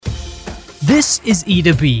This is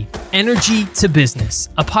E2B, Energy to Business,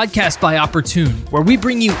 a podcast by Opportune, where we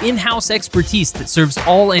bring you in-house expertise that serves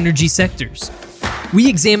all energy sectors. We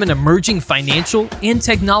examine emerging financial and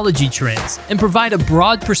technology trends and provide a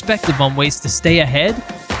broad perspective on ways to stay ahead,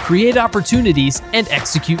 create opportunities, and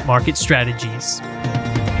execute market strategies.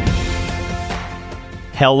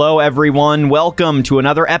 Hello, everyone. Welcome to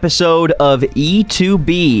another episode of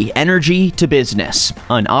E2B, Energy to Business,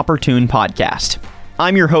 an Opportune podcast.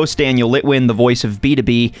 I'm your host, Daniel Litwin, the voice of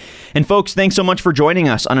B2B. And folks, thanks so much for joining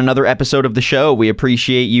us on another episode of the show. We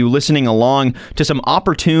appreciate you listening along to some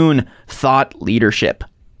opportune thought leadership.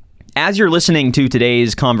 As you're listening to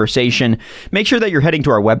today's conversation, make sure that you're heading to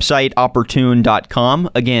our website, opportune.com.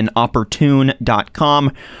 Again,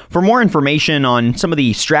 opportune.com for more information on some of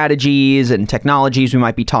the strategies and technologies we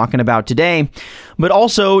might be talking about today, but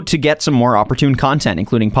also to get some more Opportune content,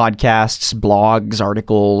 including podcasts, blogs,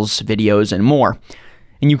 articles, videos, and more.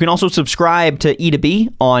 And you can also subscribe to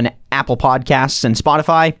E2B on Apple Podcasts and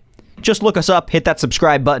Spotify. Just look us up, hit that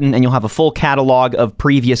subscribe button, and you'll have a full catalog of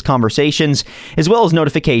previous conversations, as well as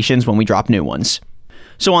notifications when we drop new ones.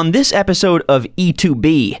 So on this episode of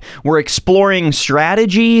E2B, we're exploring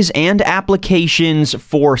strategies and applications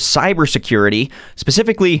for cybersecurity,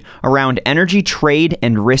 specifically around energy trade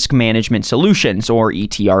and risk management solutions, or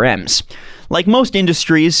ETRMs. Like most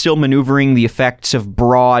industries still maneuvering the effects of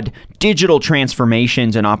broad digital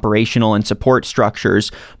transformations in operational and support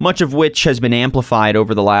structures, much of which has been amplified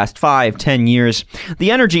over the last 5-10 years,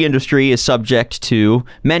 the energy industry is subject to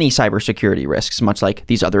many cybersecurity risks, much like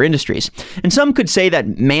these other industries. And some could say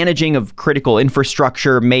that managing of critical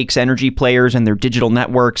infrastructure makes energy players and their digital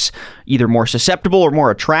networks either more susceptible or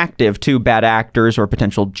more attractive to bad actors or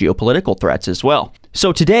potential geopolitical threats as well.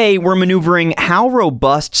 So today, we're maneuvering how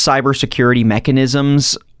robust cybersecurity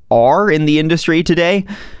mechanisms are in the industry today,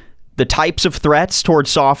 the types of threats towards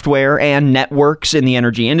software and networks in the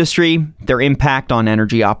energy industry, their impact on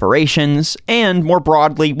energy operations, and more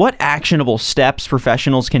broadly, what actionable steps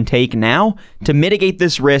professionals can take now to mitigate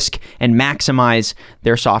this risk and maximize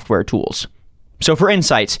their software tools. So for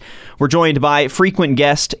insights, we're joined by frequent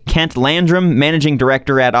guest Kent Landrum, Managing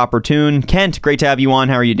Director at Opportune. Kent, great to have you on.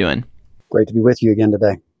 How are you doing? Great to be with you again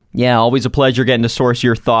today. Yeah, always a pleasure getting to source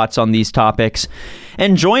your thoughts on these topics.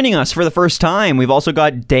 And joining us for the first time, we've also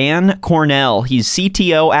got Dan Cornell. He's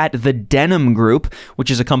CTO at the Denim Group, which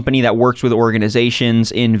is a company that works with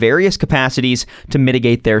organizations in various capacities to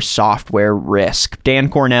mitigate their software risk. Dan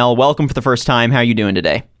Cornell, welcome for the first time. How are you doing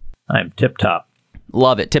today? I'm tip-top.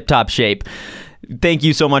 Love it. Tip-top shape. Thank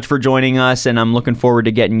you so much for joining us, and I'm looking forward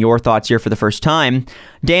to getting your thoughts here for the first time.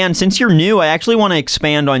 Dan, since you're new, I actually want to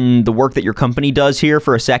expand on the work that your company does here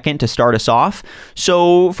for a second to start us off.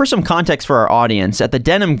 So for some context for our audience, at the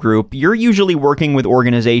Denim Group, you're usually working with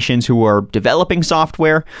organizations who are developing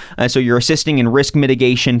software. So you're assisting in risk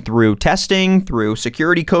mitigation through testing, through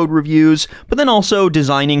security code reviews, but then also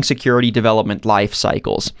designing security development life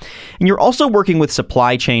cycles. And you're also working with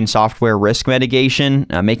supply chain software risk mitigation,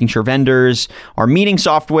 making sure vendors are meeting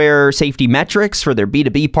software safety metrics for their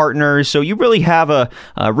B2B partners. So you really have a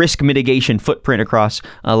risk mitigation footprint across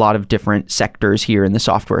a lot of different sectors here in the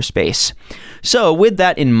software space. So with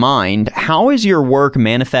that in mind, how is your work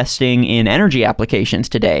manifesting in energy applications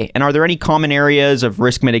today? And are there any common areas of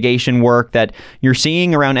risk mitigation work that you're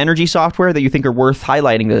seeing around energy software that you think are worth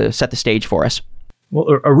highlighting to set the stage for us?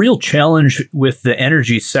 Well, a real challenge with the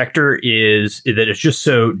energy sector is that it's just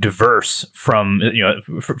so diverse from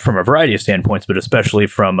a variety of standpoints, but especially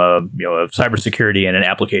from a cybersecurity and an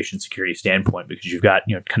application security standpoint, because you've got,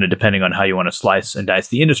 kind of depending on how you want to slice and dice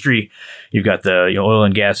the industry, you've got the oil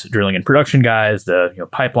and gas drilling and production guys, the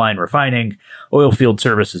pipeline refining, oil field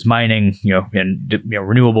services, mining, and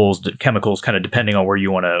renewables, chemicals, kind of depending on where you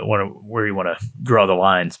want to draw the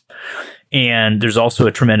lines. And there's also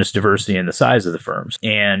a tremendous diversity in the size of the firms.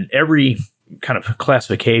 And every kind of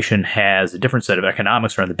classification has a different set of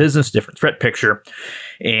economics around the business, different threat picture.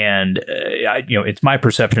 And, it's my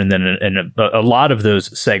perception that in a lot of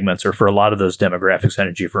those segments, or for a lot of those demographics,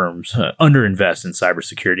 energy firms underinvest in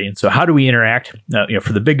cybersecurity. And so how do we interact?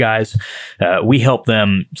 For the big guys, we help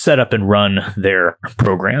them set up and run their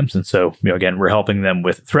programs. And so, again, we're helping them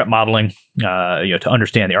with threat modeling, to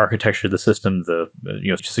understand the architecture of the system, the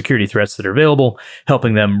security threats that are available,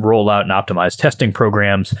 helping them roll out and optimize testing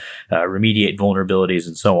programs, remediate vulnerabilities,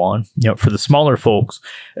 and so on. For the smaller folks,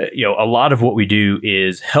 a lot of what we do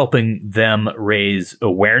is helping them raise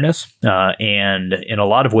awareness, and in a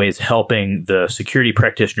lot of ways helping the security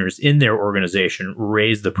practitioners in their organization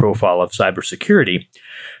raise the profile of cybersecurity,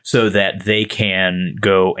 so that they can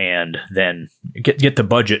go and then get the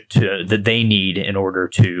budget that they need in order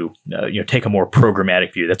to take a more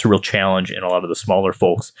programmatic view. That's a real challenge in a lot of the smaller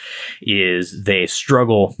folks, is they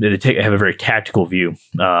struggle. They have a very tactical view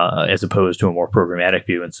as opposed to a more programmatic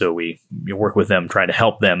view, and so we work with them, trying to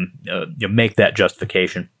help them make that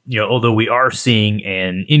justification. Although we are seeing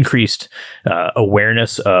an increased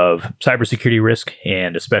awareness of cybersecurity risk,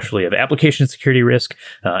 and especially of application security risk,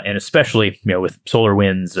 and especially with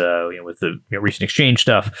SolarWinds, with the recent Exchange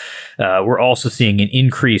stuff, we're also seeing an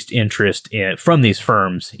increased interest from these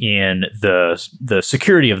firms in the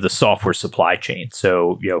security of the software supply chain.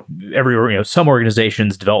 So some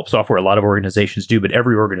organizations develop software, a lot of organizations do, but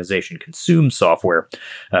every organization consumes software.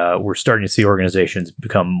 We're starting to see organizations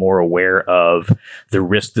become more aware of the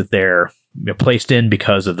risk that they're placed in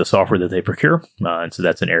because of the software that they procure. And so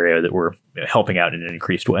that's an area that we're helping out in an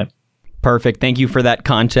increased way. Perfect. Thank you for that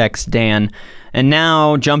context, Dan. And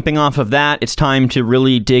now, jumping off of that, it's time to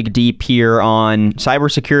really dig deep here on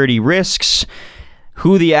cybersecurity risks,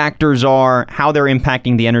 who the actors are, how they're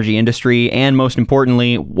impacting the energy industry, and most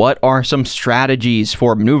importantly, what are some strategies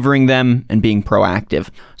for maneuvering them and being proactive.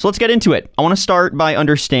 So let's get into it. I want to start by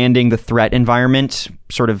understanding the threat environment,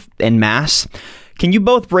 sort of en masse. Can you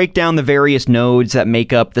both break down the various nodes that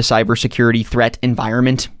make up the cybersecurity threat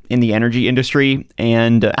environment in the energy industry?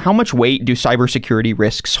 And how much weight do cybersecurity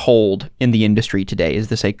risks hold in the industry today? Is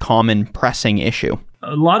this a common pressing issue?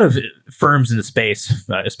 A lot of firms in the space,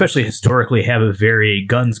 especially historically, have a very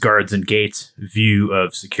guns, guards, and gates view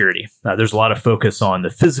of security. There's a lot of focus on the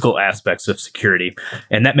physical aspects of security,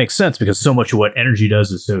 and that makes sense because so much of what energy does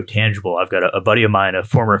is so tangible. I've got a buddy of mine, a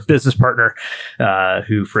former business partner,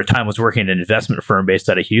 who for a time was working in an investment firm based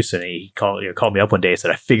out of Houston. He called me up one day and said,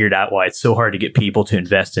 "I figured out why it's so hard to get people to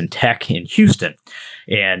invest in tech in Houston."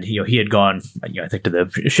 And he had gone, I think, to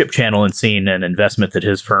the Ship Channel and seen an investment that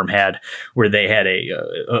his firm had, where they had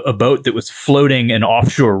a boat that was floating an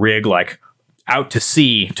offshore rig like out to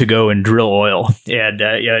sea to go and drill oil.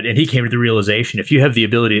 And he came to the realization, if you have the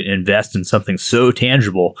ability to invest in something so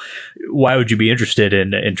tangible, why would you be interested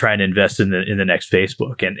in trying to invest in the next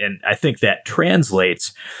Facebook? And I think that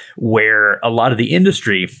translates where a lot of the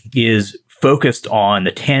industry is focused on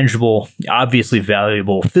the tangible, obviously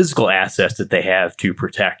valuable physical assets that they have to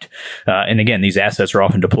protect. And again, these assets are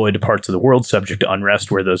often deployed to parts of the world subject to unrest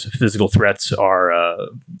where those physical threats are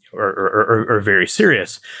very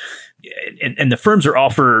serious. And the firms are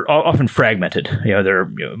often fragmented. They're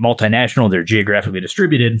multinational, they're geographically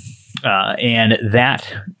distributed, and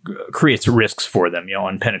that creates risks for them.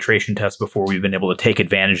 On penetration tests before, we've been able to take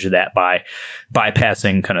advantage of that by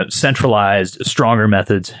bypassing kind of centralized, stronger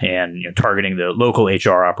methods and targeting the local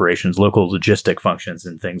HR operations, local logistic functions,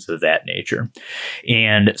 and things of that nature.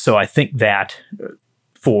 And so I think that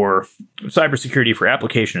for cybersecurity, for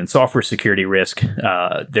application and software security risk,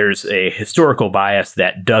 there's a historical bias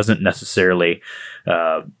that doesn't necessarily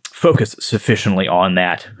focus sufficiently on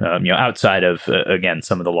that. Outside of again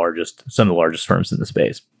some of the largest firms in the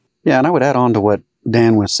space. Yeah, and I would add on to what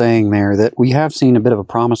Dan was saying there, that we have seen a bit of a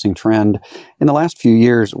promising trend in the last few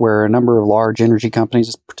years where a number of large energy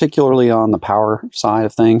companies, particularly on the power side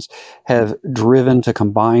of things, have driven to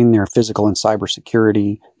combine their physical and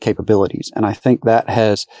cybersecurity capabilities. And I think that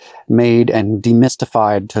has made and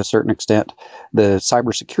demystified to a certain extent the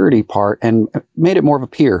cybersecurity part and made it more of a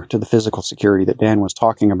peer to the physical security that Dan was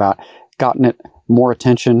talking about, gotten it more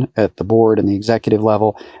attention at the board and the executive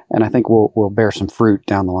level, and I think will bear some fruit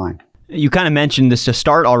down the line. You kind of mentioned this to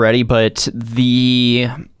start already, but the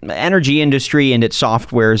energy industry and its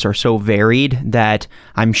softwares are so varied that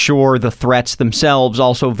I'm sure the threats themselves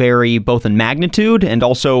also vary both in magnitude and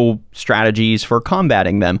also strategies for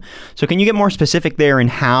combating them. So can you get more specific there in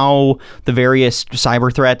how the various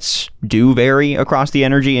cyber threats do vary across the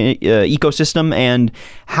energy ecosystem, and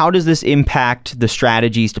how does this impact the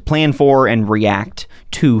strategies to plan for and react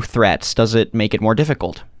to threats? Does it make it more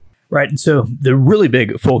difficult? Right, and so the really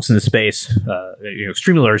big folks in the space,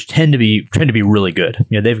 extremely large, tend to be really good.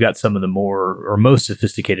 They've got some of the more or most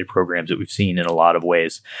sophisticated programs that we've seen in a lot of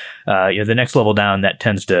ways. The next level down, that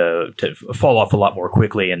tends to fall off a lot more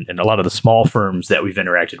quickly, and a lot of the small firms that we've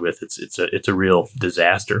interacted with, it's a real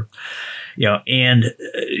disaster.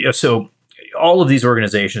 So all of these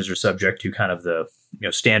organizations are subject to kind of the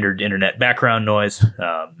standard internet background noise.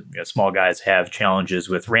 Small guys have challenges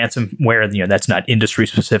with ransomware. That's not industry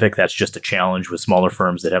specific. That's just a challenge with smaller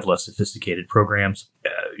firms that have less sophisticated programs.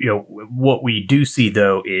 What we do see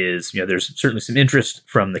though is there's certainly some interest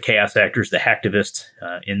from the chaos actors, the hacktivists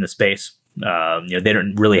in the space. They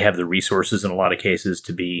don't really have the resources in a lot of cases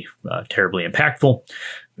to be terribly impactful.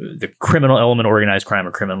 The criminal element, organized crime,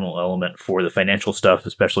 or criminal element for the financial stuff,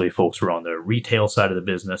 especially folks who are on the retail side of the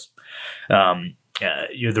business.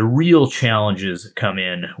 The real challenges come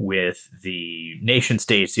in with the nation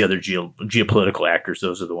states, the other geopolitical actors.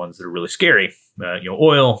 Those are the ones that are really scary.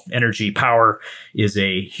 Oil, energy, power is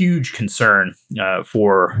a huge concern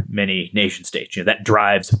for many nation states. That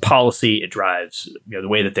drives policy. It drives the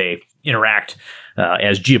way that they interact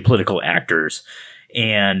as geopolitical actors.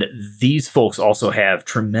 And these folks also have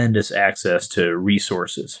tremendous access to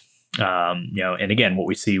resources. And again, what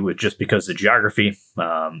we see with just because of the geography,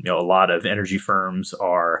 a lot of energy firms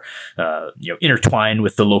are, intertwined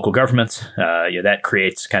with the local governments. That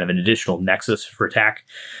creates kind of an additional nexus for attack.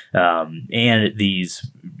 And these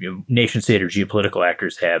nation state or geopolitical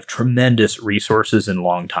actors have tremendous resources and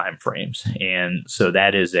long time frames. And so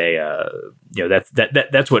that is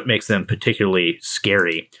that's what makes them particularly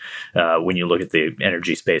scary when you look at the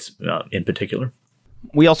energy space in particular.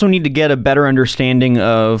 We also need to get a better understanding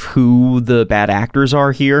of who the bad actors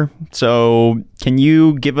are here. So can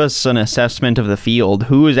you give us an assessment of the field?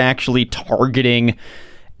 Who is actually targeting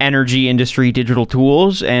energy industry digital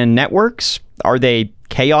tools and networks? Are they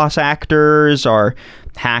chaos actors? Are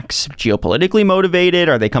hacks geopolitically motivated?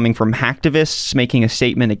 Are they coming from hacktivists making a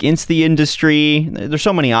statement against the industry? There's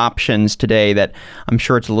so many options today that I'm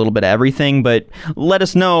sure it's a little bit of everything, but let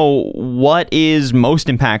us know what is most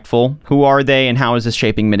impactful, who are they, and how is this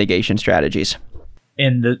shaping mitigation strategies?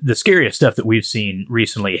 And the scariest stuff that we've seen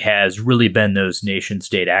recently has really been those nation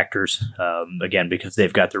state actors, again, because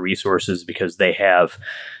they've got the resources, because they have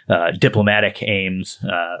diplomatic aims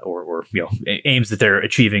or aims that they're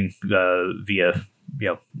achieving via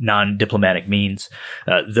non-diplomatic means.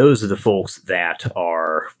 Those are the folks that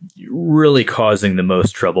are really causing the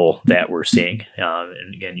most trouble that we're seeing.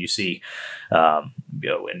 And again, you see,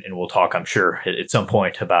 and we'll talk, I'm sure, at some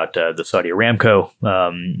point about the Saudi Aramco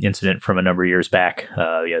incident from a number of years back.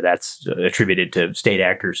 That's attributed to state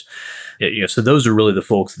actors. So those are really the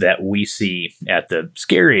folks that we see at the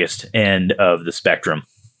scariest end of the spectrum.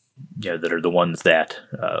 That are the ones that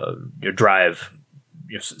drive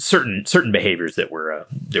certain behaviors that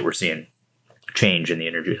we're seeing change in the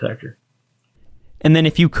energy sector. And then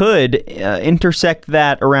if you could intersect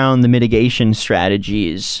that around the mitigation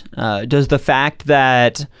strategies, does the fact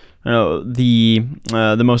that the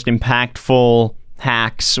most impactful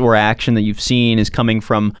hacks or action that you've seen is coming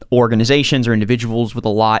from organizations or individuals with a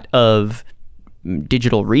lot of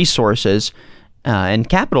digital resources and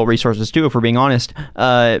capital resources too, if we're being honest,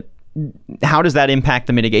 how does that impact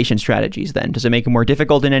the mitigation strategies then? Does it make it more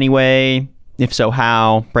difficult in any way? If so,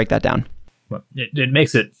 how? Break that down. Well, it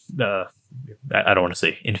makes it, I don't want to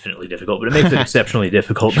say infinitely difficult, but it makes it exceptionally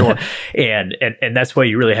difficult. Sure. And that's why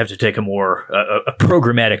you really have to take a more a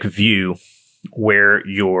programmatic view where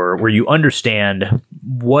you understand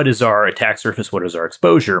what is our attack surface, what is our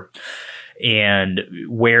exposure, and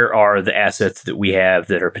where are the assets that we have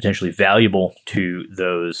that are potentially valuable to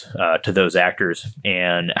those actors,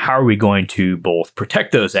 and how are we going to both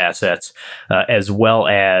protect those assets as well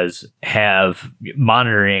as have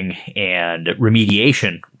monitoring and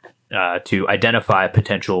remediation to identify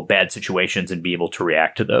potential bad situations and be able to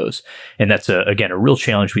react to those. And that's, again, a real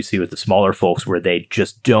challenge we see with the smaller folks, where they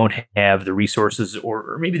just don't have the resources,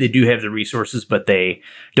 or maybe they do have the resources, but they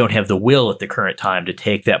don't have the will at the current time to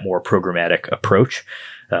take that more programmatic approach.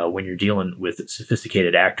 When you're dealing with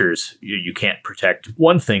sophisticated actors, you can't protect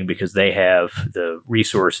one thing because they have the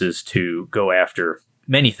resources to go after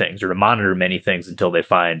many things, or to monitor many things until they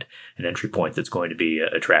find an entry point that's going to be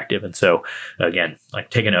attractive. And so, again, like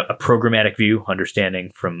taking a programmatic view,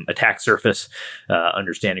 understanding from attack surface,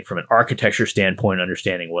 understanding from an architecture standpoint,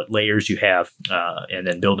 understanding what layers you have, and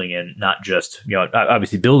then building in not just,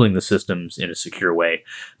 obviously building the systems in a secure way,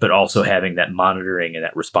 but also having that monitoring and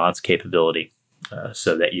that response capability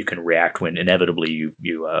so that you can react when inevitably you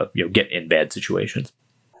get in bad situations.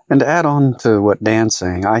 And to add on to what Dan's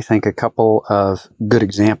saying, I think a couple of good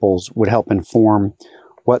examples would help inform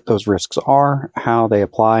what those risks are, how they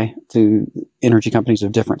apply to energy companies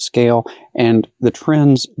of different scale, and the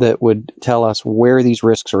trends that would tell us where these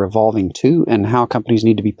risks are evolving to and how companies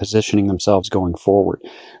need to be positioning themselves going forward.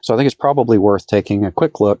 So I think it's probably worth taking a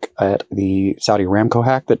quick look at the Saudi Aramco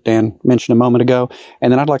hack that Dan mentioned a moment ago.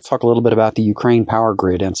 And then I'd like to talk a little bit about the Ukraine power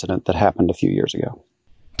grid incident that happened a few years ago.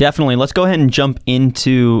 Definitely. Let's go ahead and jump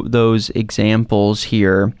into those examples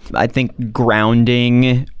here. I think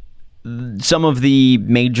grounding some of the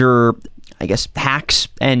major, hacks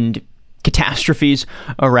and catastrophes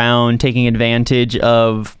around taking advantage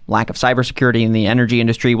of lack of cybersecurity in the energy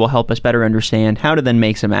industry will help us better understand how to then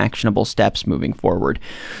make some actionable steps moving forward.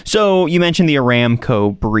 So you mentioned the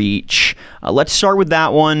Aramco breach. Let's start with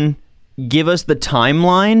that one. Give us the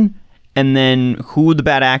timeline and then who the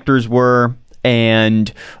bad actors were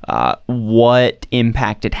and what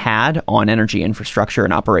impact it had on energy infrastructure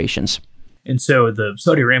and operations. And so the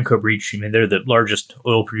Saudi Aramco breach, I mean, they're the largest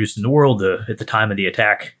oil producer in the world. At the time of the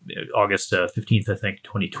attack, August 15th, I think,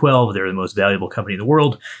 2012, they're the most valuable company in the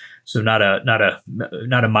world. So not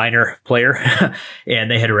a minor player. And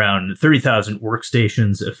they had around 30,000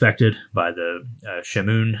 workstations affected by the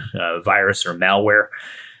Shamoon virus or malware.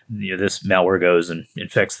 This malware goes and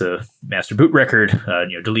infects the master boot record,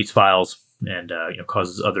 deletes files, and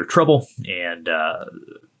causes other trouble. And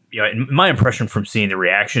and my impression from seeing the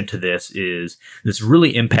reaction to this is this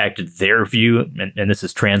really impacted their view, and this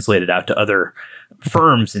is translated out to other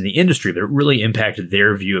firms in the industry, but it really impacted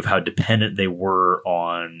their view of how dependent they were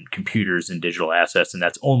on computers and digital assets, and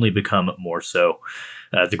that's only become more so.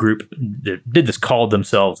 The group that did this called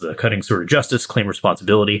themselves the Cutting Sword of Justice, Claim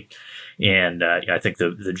Responsibility. And I think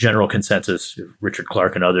the general consensus, Richard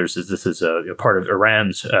Clark and others, is this is a part of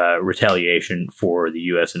Iran's retaliation for the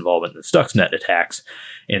U.S. involvement in the Stuxnet attacks.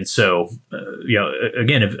 And so,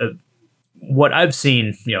 again, what I've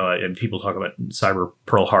seen, and people talk about cyber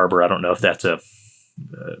Pearl Harbor. I don't know if that's a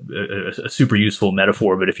super useful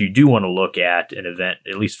metaphor, but if you do want to look at an event,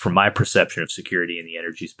 at least from my perception of security in the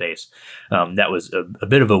energy space, that was a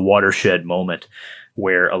bit of a watershed moment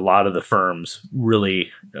where a lot of the firms really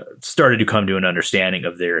started to come to an understanding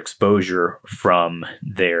of their exposure from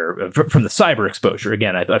the cyber exposure.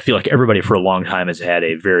 Again, I feel like everybody for a long time has had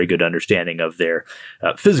a very good understanding of their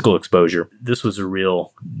physical exposure. This was a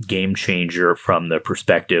real game changer from the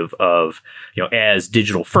perspective of, as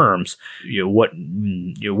digital firms, what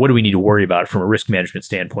do we need to worry about from a risk management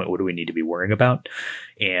standpoint? What do we need to be worrying about?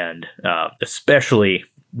 And especially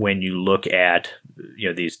when you look at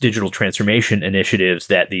these digital transformation initiatives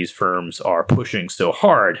that these firms are pushing so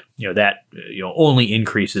hard, that only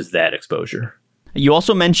increases that exposure. You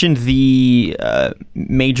also mentioned the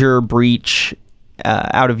major breach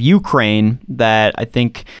out of Ukraine that I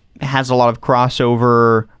think has a lot of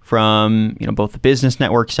crossover from both the business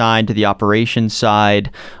network side to the operations side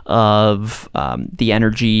of the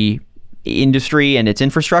energy industry and its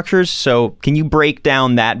infrastructures. So can you break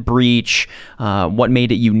down that breach, what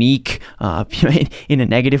made it unique, in a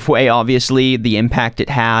negative way, obviously, the impact it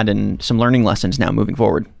had, and some learning lessons now moving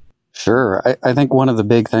forward? Sure. I think one of the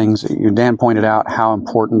big things, Dan pointed out how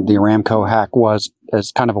important the Aramco hack was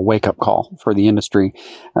as kind of a wake-up call for the industry.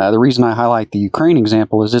 The reason I highlight the Ukraine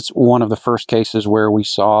example is it's one of the first cases where we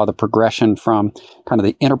saw the progression from kind of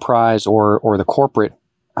the enterprise or the corporate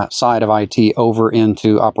side of IT over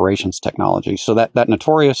into operations technology. So that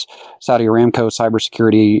notorious Saudi Aramco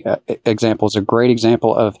cybersecurity example is a great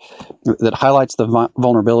example that highlights the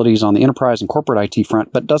vulnerabilities on the enterprise and corporate IT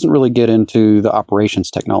front, but doesn't really get into the operations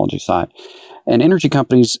technology side. And energy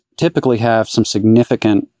companies typically have some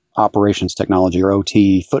significant operations technology or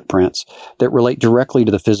OT footprints that relate directly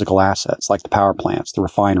to the physical assets like the power plants, the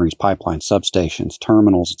refineries, pipelines, substations,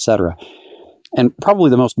 terminals, etc. And probably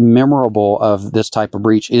the most memorable of this type of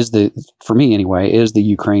breach for me anyway, is the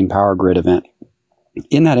Ukraine power grid event.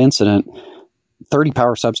 In that incident, 30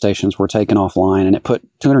 power substations were taken offline, and it put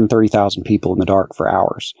 230,000 people in the dark for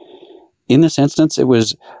hours. In this instance, it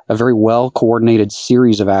was a very well-coordinated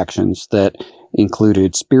series of actions that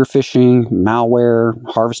included spear phishing, malware,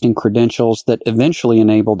 harvesting credentials that eventually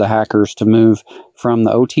enabled the hackers to move from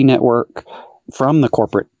the OT network, from the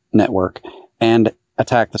corporate network, and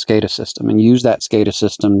attack the SCADA system and use that SCADA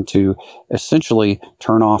system to essentially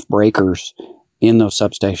turn off breakers in those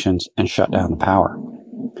substations and shut down the power.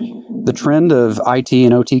 The trend of IT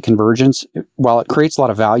and OT convergence, while it creates a lot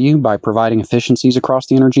of value by providing efficiencies across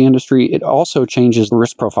the energy industry, it also changes the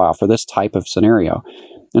risk profile for this type of scenario.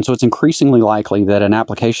 And so it's increasingly likely that an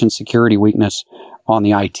application security weakness on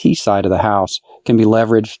the IT side of the house can be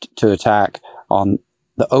leveraged to attack on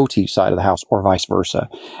the OT side of the house or vice versa.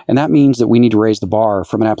 And that means that we need to raise the bar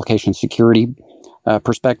from an application security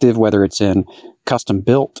perspective, whether it's in custom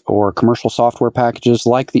built or commercial software packages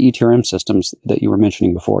like the ETRM systems that you were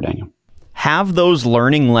mentioning before, Daniel. Have those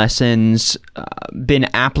learning lessons been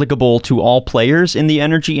applicable to all players in the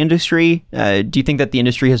energy industry? Do you think that the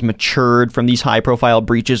industry has matured from these high-profile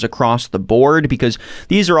breaches across the board? Because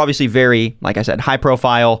these are obviously very, like I said,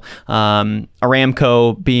 high-profile.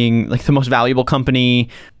 Aramco being like the most valuable company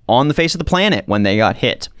on the face of the planet when they got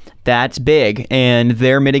hit. That's big, and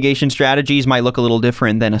their mitigation strategies might look a little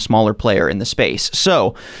different than a smaller player in the space.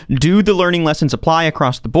 So, do the learning lessons apply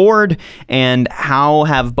across the board, and how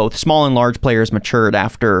have both small and large players matured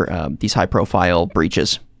after these high-profile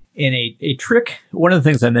breaches? In a trick, one of the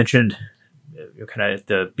things I mentioned kind of at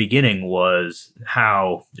the beginning was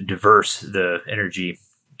how diverse the energy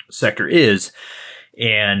sector is.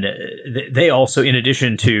 And they also, in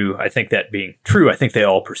addition to, I think that being true, I think they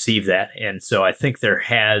all perceive that. And so I think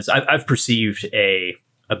I've perceived a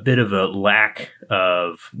bit of a lack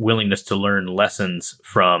of willingness to learn lessons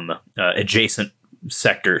from adjacent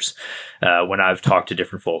sectors. When I've talked to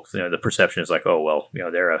different folks, the perception is like, oh, well,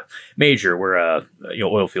 they're a major, we're a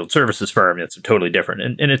oil field services firm. It's totally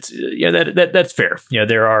different. And it's, that's fair.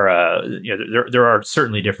 There are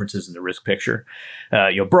certainly differences in the risk picture.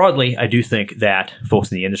 Broadly, I do think that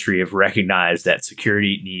folks in the industry have recognized that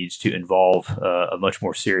security needs to involve a much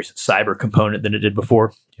more serious cyber component than it did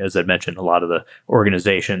before. As I mentioned, a lot of the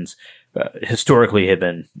organizations historically have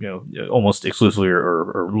been, almost exclusively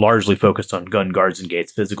or largely focused on gun, guards, and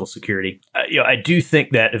gates, physical security. I do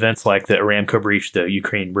think that events like the Aramco breach, the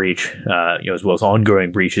Ukraine breach, as well as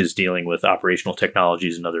ongoing breaches dealing with operational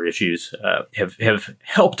technologies and other issues, have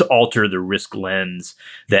helped alter the risk lens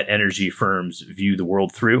that energy firms view the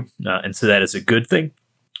world through, and so that is a good thing.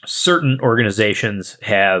 Certain organizations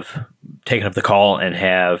have taken up the call and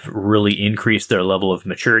have really increased their level of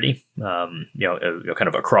maturity, kind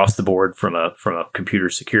of across the board from a computer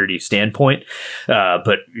security standpoint.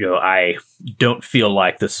 But I don't feel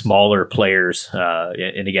like the smaller players,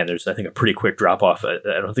 and again, there's I think a pretty quick drop off. I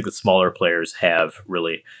don't think the smaller players have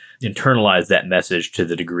really internalized that message to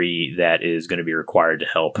the degree that is going to be required to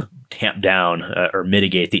help tamp down or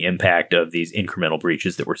mitigate the impact of these incremental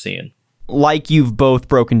breaches that we're seeing. Like you've both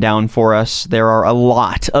broken down for us, there are a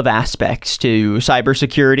lot of aspects to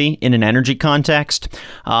cybersecurity in an energy context.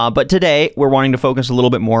 But today, we're wanting to focus a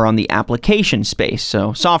little bit more on the application space,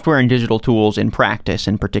 so software and digital tools in practice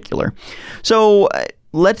in particular. So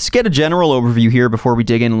let's get a general overview here before we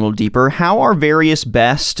dig in a little deeper. How are various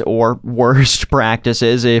best or worst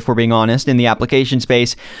practices, if we're being honest, in the application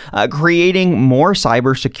space creating more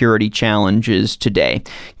cybersecurity challenges today?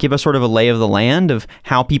 Give us sort of a lay of the land of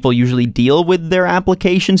how people usually deal with their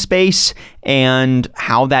application space and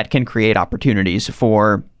how that can create opportunities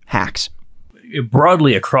for hacks.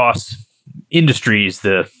 Broadly across industries,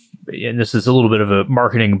 and this is a little bit of a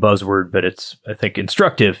marketing buzzword, but it's, I think,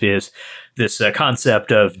 instructive, is this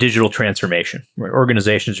concept of digital transformation. Where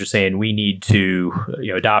organizations are saying we need to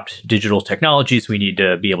adopt digital technologies, we need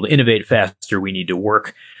to be able to innovate faster, we need to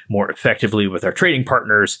work more effectively with our trading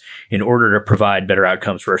partners in order to provide better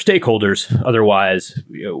outcomes for our stakeholders. Otherwise,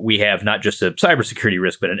 we have not just a cybersecurity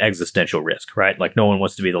risk, but an existential risk, right? Like no one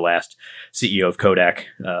wants to be the last CEO of Kodak,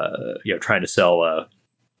 trying to sell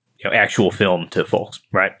actual film to folks,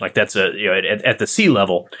 right? Like that's at the C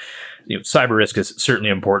level, cyber risk is certainly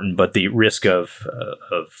important, but the risk of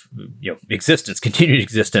existence, continued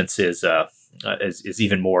existence, is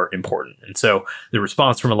even more important. And so the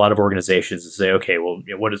response from a lot of organizations is to say, okay, well,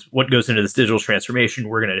 what goes into this digital transformation?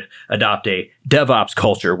 We're going to adopt a DevOps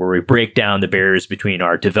culture where we break down the barriers between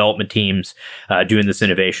our development teams doing this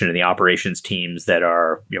innovation and the operations teams that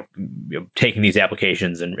are taking these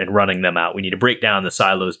applications and running them out. We need to break down the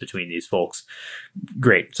silos between these folks.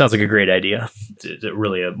 Great. Sounds like a great idea. It's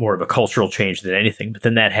really more of a cultural change than anything. But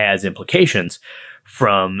then that has implications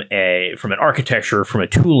from an architecture, from a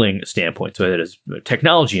tooling standpoint. So that is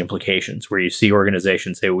technology implications, where you see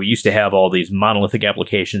organizations say, we used to have all these monolithic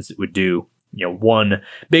applications that would do one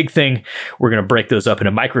big thing. We're going to break those up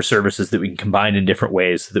into microservices that we can combine in different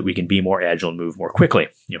ways so that we can be more agile and move more quickly.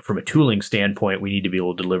 From a tooling standpoint, we need to be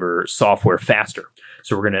able to deliver software faster.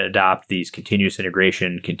 So we're going to adopt these continuous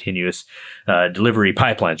integration, continuous delivery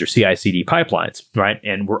pipelines, or CI/CD pipelines, right?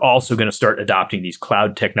 And we're also going to start adopting these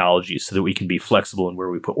cloud technologies so that we can be flexible in where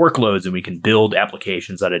we put workloads and we can build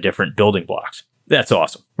applications out of different building blocks. That's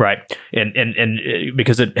awesome, right? And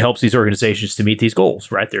because it helps these organizations to meet these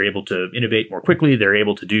goals, right? They're able to innovate more quickly. They're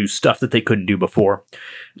able to do stuff that they couldn't do before,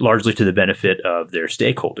 largely to the benefit of their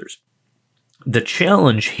stakeholders. The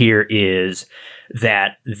challenge here is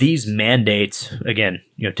that these mandates, again,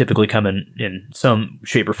 typically come in some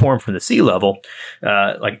shape or form from the C-level,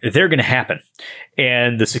 they're going to happen.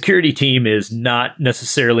 And the security team is not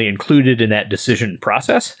necessarily included in that decision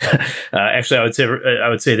process. Actually, I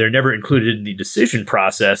would say they're never included in the decision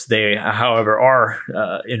process. They, however, are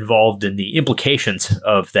involved in the implications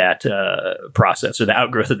of that process, or the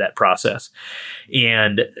outgrowth of that process.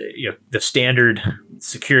 And the standard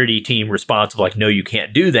security team response of no, you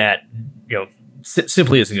can't do that,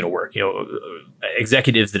 simply isn't going to work.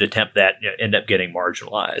 Executives that attempt that end up getting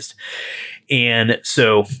marginalized. And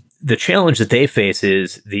so the challenge that they face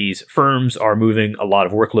is these firms are moving a lot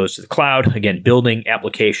of workloads to the cloud, again, building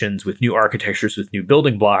applications with new architectures, with new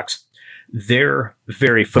building blocks. They're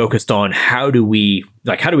very focused on how do we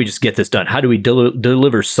just get this done? How do we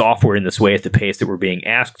deliver software in this way at the pace that we're being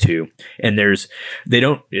asked to? And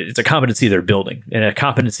it's a competency they're building. And a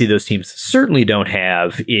competency those teams certainly don't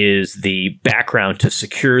have is the background to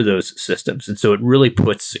secure those systems. And so it really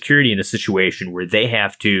puts security in a situation where they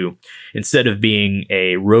have to, instead of being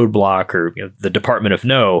a roadblock or the Department of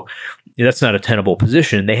No, that's not a tenable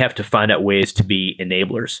position. They have to find out ways to be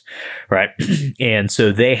enablers, right? And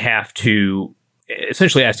so they have to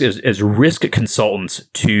essentially act as risk consultants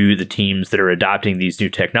to the teams that are adopting these new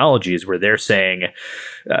technologies, where they're saying,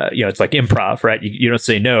 it's like improv, right? You don't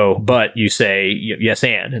say no, but you say yes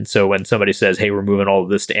and. And so when somebody says, hey, we're moving all of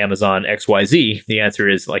this to Amazon XYZ, the answer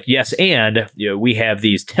is like, yes, and we have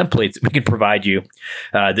these templates that we can provide you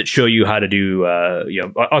that show you how to do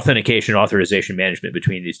authentication, authorization management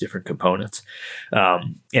between these different components.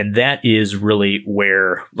 And that is really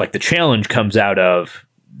where like the challenge comes out of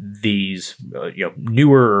these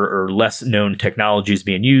newer or less known technologies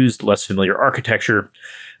being used, less familiar architecture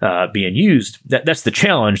being used. That's the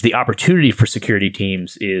challenge. The opportunity for security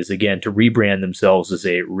teams is, again, to rebrand themselves as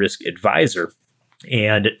a risk advisor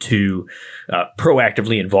and to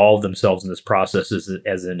proactively involve themselves in this process as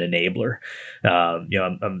an enabler.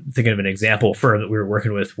 I'm thinking of an example firm that we were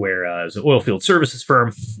working with where as an oil field services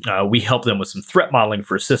firm, we helped them with some threat modeling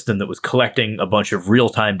for a system that was collecting a bunch of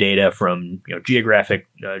real-time data from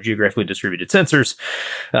geographically distributed sensors.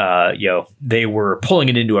 They were pulling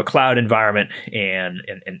it into a cloud environment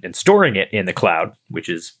and storing it in the cloud, which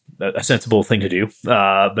is a sensible thing to do.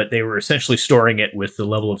 But they were essentially storing it with the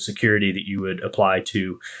level of security that you would apply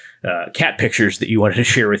to cat pictures that you wanted to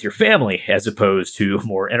share with your family, as opposed to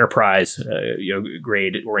more enterprise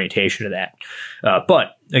grade orientation of that.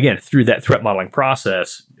 But again, through that threat modeling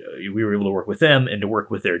process, we were able to work with them and to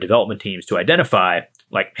work with their development teams to identify,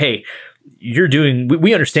 like, hey,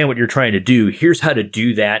 we understand what you're trying to do. Here's how to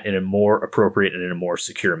do that in a more appropriate and in a more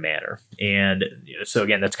secure manner. And so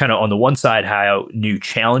again, that's kind of on the one side how new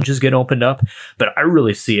challenges get opened up, but I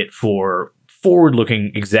really see it for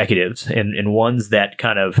forward-looking executives and ones that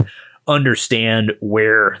kind of understand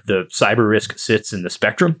where the cyber risk sits in the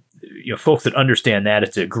spectrum. Folks that understand that,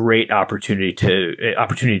 it's a great opportunity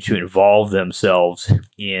to involve themselves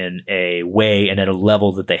in a way and at a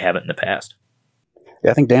level that they haven't in the past.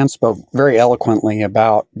 Yeah, I think Dan spoke very eloquently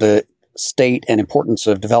about the state and importance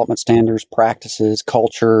of development standards, practices,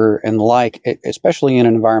 culture, and the like, especially in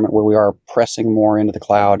an environment where we are pressing more into the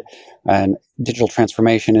cloud, and digital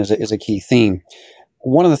transformation is a key theme.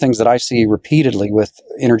 One of the things that I see repeatedly with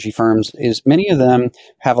energy firms is many of them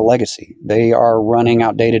have a legacy. They are running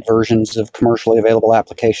outdated versions of commercially available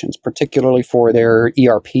applications, particularly for their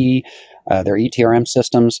ERP, their ETRM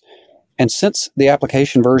systems. And since the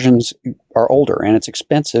application versions are older and it's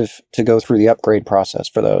expensive to go through the upgrade process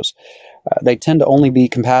for those, they tend to only be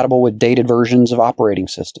compatible with dated versions of operating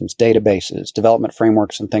systems, databases, development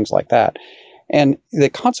frameworks, and things like that. And the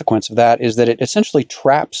consequence of that is that it essentially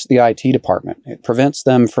traps the IT department. It prevents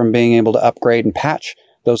them from being able to upgrade and patch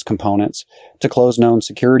those components to close known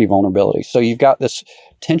security vulnerabilities. So you've got this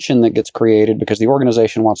tension that gets created because the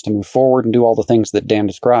organization wants to move forward and do all the things that Dan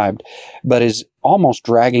described, but is almost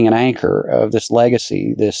dragging an anchor of this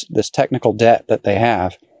legacy, this technical debt that they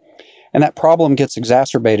have. And that problem gets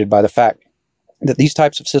exacerbated by the fact that these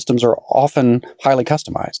types of systems are often highly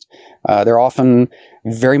customized. They're often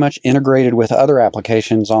very much integrated with other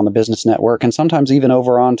applications on the business network, and sometimes even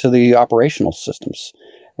over onto the operational systems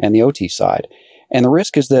and the OT side. And the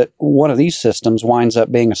risk is that one of these systems winds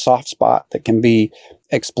up being a soft spot that can be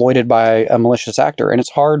exploited by a malicious actor. And it's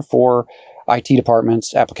hard for IT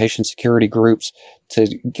departments, application security groups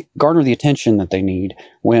to garner the attention that they need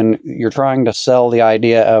when you're trying to sell the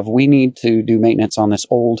idea of we need to do maintenance on this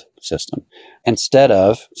old system instead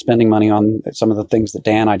of spending money on some of the things that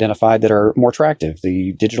Dan identified that are more attractive,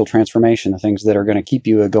 the digital transformation, the things that are going to keep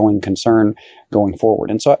you a going concern going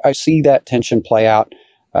forward. And so I see that tension play out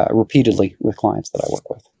repeatedly with clients that I work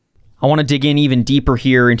with. I want to dig in even deeper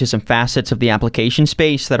here into some facets of the application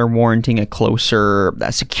space that are warranting a closer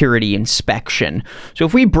security inspection. So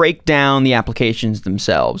if we break down the applications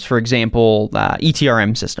themselves, for example,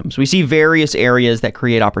 ETRM systems, we see various areas that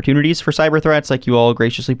create opportunities for cyber threats, like you all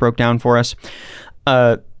graciously broke down for us.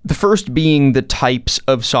 The first being the types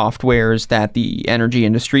of softwares that the energy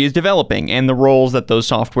industry is developing and the roles that those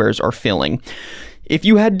softwares are filling. If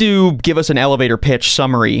you had to give us an elevator pitch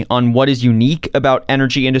summary on what is unique about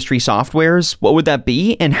energy industry softwares, what would that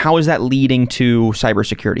be, and how is that leading to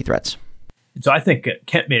cybersecurity threats? So I think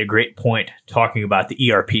Kent made a great point talking about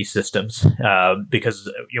the ERP systems,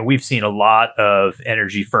 because we've seen a lot of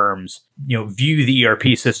energy firms view the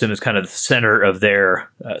ERP system as kind of the center of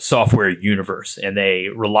their software universe, and they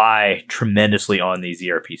rely tremendously on these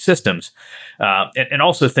ERP systems, and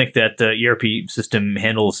also think that the ERP system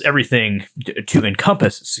handles everything to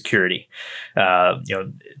encompass security.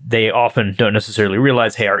 They often don't necessarily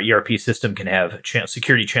realize, hey, our ERP system can have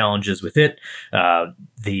security challenges with it.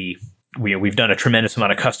 We've done a tremendous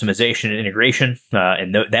amount of customization and integration,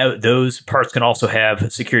 and those parts can also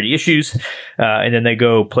have security issues. And then they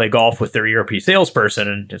go play golf with their ERP salesperson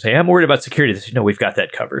and say, I'm worried about security. They say, no, we've got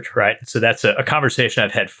that covered, right? So that's a conversation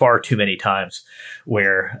I've had far too many times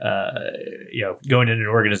where, going into an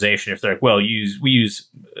organization, if they're like, well, we use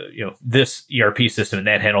this ERP system and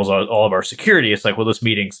that handles all of our security. It's like, well, this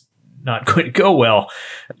meeting's not going to go well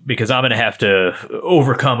because I'm going to have to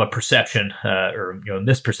overcome a perception or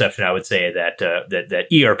misperception, I would say, that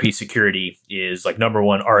ERP security is like number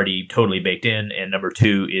one, already totally baked in, and number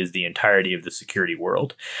two is the entirety of the security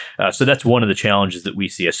world. So that's one of the challenges that we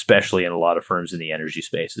see, especially in a lot of firms in the energy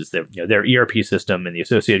space, is that their ERP system and the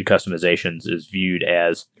associated customizations is viewed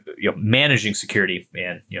as managing security.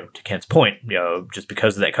 And to Kent's point, just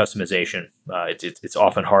because of that customization, it's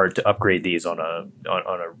often hard to upgrade these on a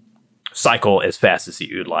cycle as fast as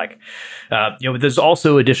you'd like. There's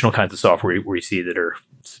also additional kinds of software where you see that are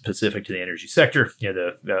specific to the energy sector.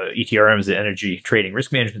 The ETRMs, the energy trading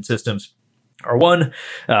risk management systems, are one.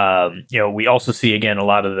 We also see, again, a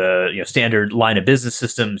lot of the standard line of business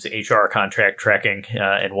systems, HR, contract tracking,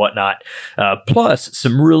 and whatnot, plus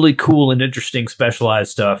some really cool and interesting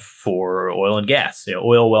specialized stuff for oil and gas,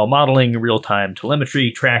 oil well modeling, real-time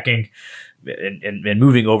telemetry tracking, and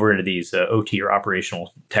moving over into these OT or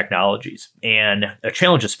operational technologies. And a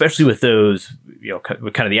challenge, especially with those,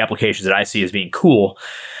 kind of the applications that I see as being cool,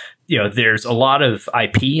 there's a lot of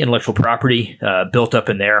IP, intellectual property, built up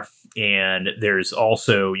in there. And there's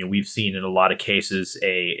also, we've seen in a lot of cases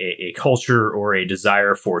a culture or a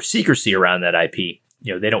desire for secrecy around that IP.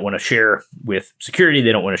 They don't want to share with security.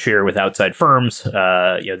 They don't want to share with outside firms.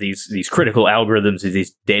 These critical algorithms,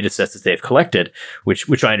 these data sets that they've collected,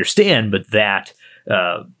 which I understand, but that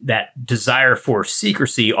desire for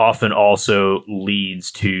secrecy often also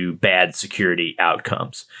leads to bad security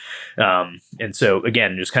outcomes. And so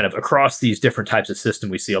again, just kind of across these different types of systems,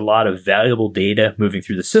 we see a lot of valuable data moving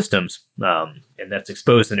through the systems, and that's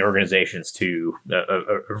exposed in the organizations to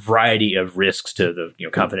a variety of risks to the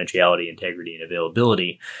confidentiality, integrity, and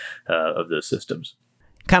availability of those systems.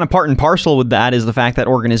 Kind of part and parcel with that is the fact that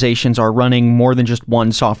organizations are running more than just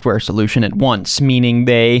one software solution at once, meaning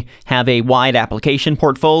they have a wide application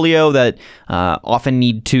portfolio that often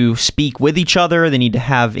need to speak with each other. They need to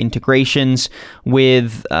have integrations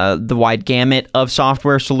with the wide gamut of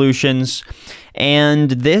software solutions.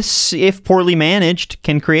 And this, if poorly managed,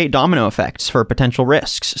 can create domino effects for potential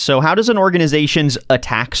risks. So how does an organization's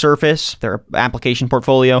attack surface, their application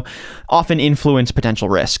portfolio, often influence potential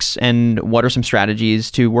risks? And what are some strategies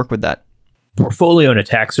to work with that? Portfolio and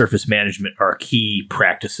attack surface management are key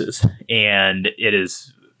practices, and it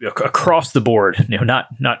is across the board,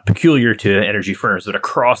 not peculiar to energy firms, but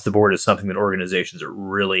across the board is something that organizations are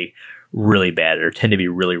really, really bad at, or tend to be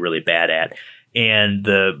really, really bad at. And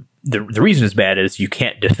the reason it's bad is you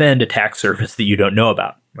can't defend attack surface that you don't know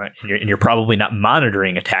about, right? And you're probably not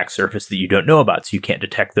monitoring attack surface that you don't know about, so you can't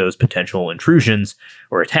detect those potential intrusions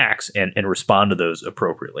or attacks and respond to those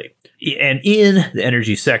appropriately. And in the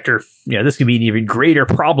energy sector, this can be an even greater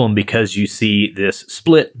problem because you see this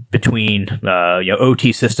split between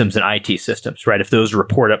OT systems and IT systems, right? If those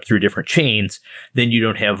report up through different chains, then you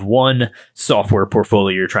don't have one software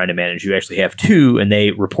portfolio you're trying to manage. You actually have two, and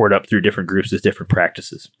they report up through different groups as different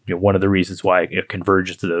practices. One of the reasons why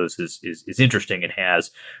convergence of those is interesting and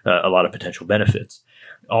has a lot of potential benefits.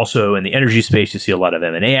 Also, in the energy space, you see a lot of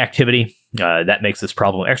M&A activity. That makes this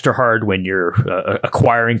problem extra hard when you're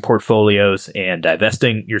acquiring portfolios and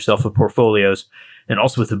divesting yourself of portfolios. And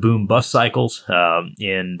also with the boom-bust cycles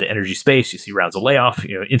in the energy space, you see rounds of layoff.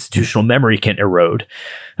 Institutional memory can erode.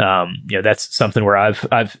 That's something where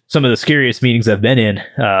I've some of the scariest meetings I've been in.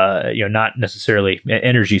 Not necessarily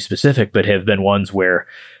energy specific, but have been ones where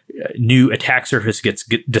new attack surface gets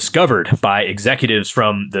discovered by executives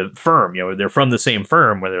from the firm. They're from the same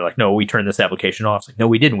firm where they're like, no, we turned this application off. It's like, no,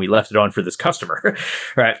 we didn't. We left it on for this customer,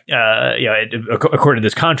 right? According to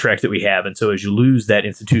this contract that we have. And so as you lose that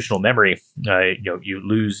institutional memory, you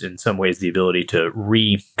lose in some ways the ability to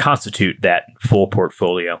reconstitute that full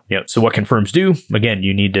portfolio. So what can firms do? Again,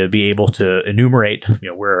 you need to be able to enumerate,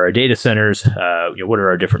 where are our data centers, what are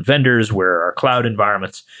our different vendors, where are our cloud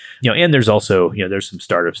environments, and there's also, there's some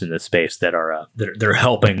startups in this space that are they're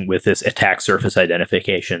helping with this attack surface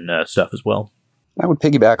identification stuff as well. I would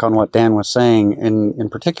piggyback on what Dan was saying, in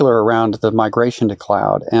particular around the migration to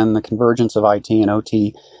cloud and the convergence of IT and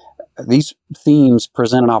OT. These themes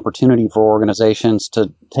present an opportunity for organizations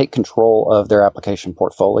to take control of their application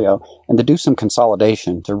portfolio and to do some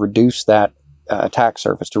consolidation, to reduce that attack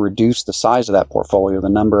surface, to reduce the size of that portfolio, the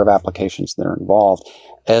number of applications that are involved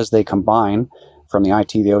as they combine from the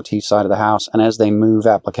IT, the OT side of the house, and as they move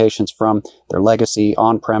applications from their legacy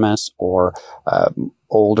on-premise or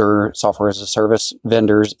older software as a service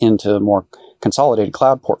vendors into a more consolidated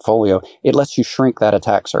cloud portfolio, it lets you shrink that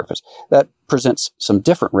attack surface. That presents some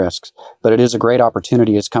different risks, but it is a great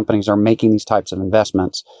opportunity as companies are making these types of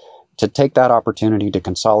investments to take that opportunity to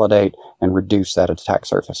consolidate and reduce that attack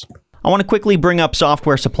surface. I want to quickly bring up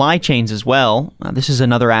software supply chains as well. This is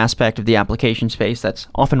another aspect of the application space that's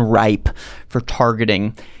often ripe for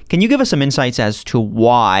targeting. Can you give us some insights as to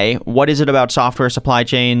why? What is it about software supply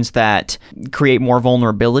chains that create more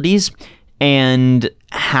vulnerabilities? And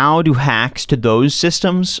how do hacks to those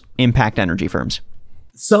systems impact energy firms?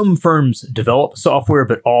 Some firms develop software,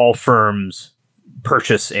 but all firms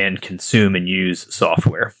purchase and consume and use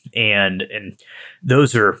software. And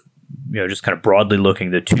those are just kind of broadly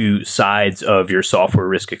looking the two sides of your software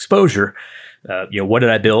risk exposure. What did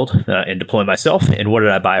I build and deploy myself, and what did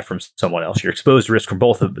I buy from someone else? You're exposed to risk from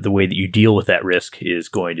both. Of the way that you deal with that risk is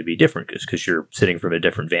going to be different because you're sitting from a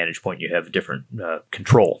different vantage point. You have a different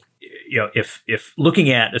control. If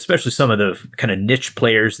looking at especially some of the kind of niche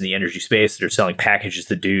players in the energy space that are selling packages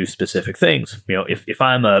that do specific things, if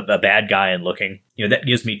I'm a bad guy and looking, that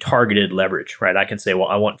gives me targeted leverage, right? I can say, well,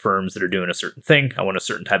 I want firms that are doing a certain thing. I want a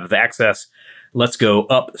certain type of access. Let's go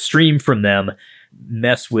upstream from them,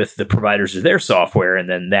 mess with the providers of their software, and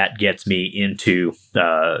then that gets me into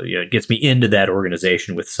that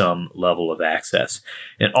organization with some level of access.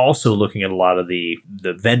 And also looking at a lot of the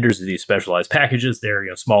vendors of these specialized packages, they're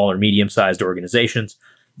small or medium-sized organizations.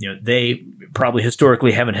 They probably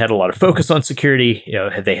historically haven't had a lot of focus on security.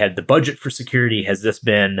 Have they had the budget for security? Has this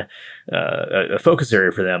been a focus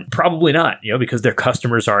area for them? Probably not, because their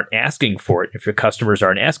customers aren't asking for it. If your customers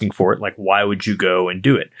aren't asking for it, like, why would you go and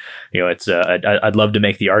do it? It's I'd love to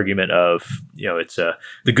make the argument of, it's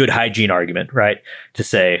the good hygiene argument, right? To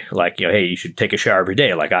say like, hey, you should take a shower every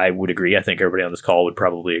day. Like, I would agree. I think everybody on this call would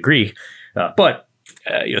probably agree. But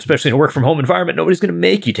especially in a work from home environment, nobody's going to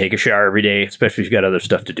make you take a shower every day, especially if you've got other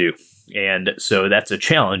stuff to do. And so that's a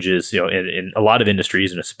challenge is, in a lot of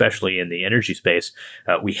industries, and especially in the energy space,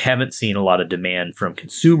 we haven't seen a lot of demand from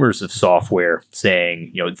consumers of software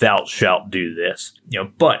saying, thou shalt do this,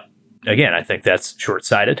 but again, I think that's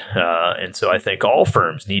short-sighted. And so I think all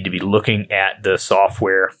firms need to be looking at the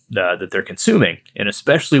software that they're consuming. And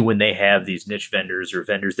especially when they have these niche vendors or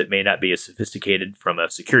vendors that may not be as sophisticated from a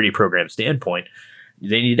security program standpoint,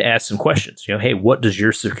 they need to ask some questions. Hey, what does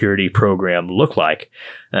your security program look like?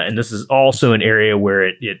 And this is also an area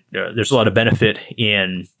where there's a lot of benefit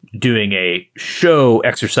in doing a show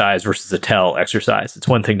exercise versus a tell exercise. It's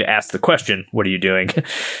one thing to ask the question, what are you doing?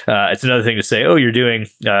 It's another thing to say, oh, you're doing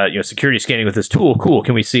security scanning with this tool. Cool.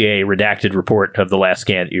 Can we see a redacted report of the last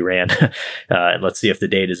scan that you ran? And let's see if the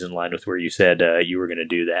data is in line with where you said you were going to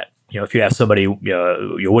do that. If you ask somebody,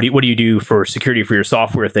 what do you do for security for your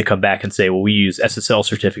software? If they come back and say, well, we use SSL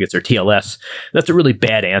certificates or TLS, that's a really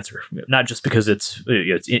bad answer. Not just because it's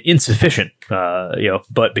insufficient,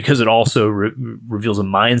 but because it also reveals a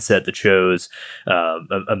mindset that shows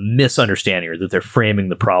a misunderstanding or that they're framing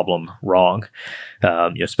the problem wrong.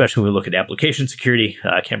 Especially when we look at application security.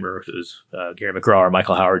 I can't remember if it was Gary McGraw or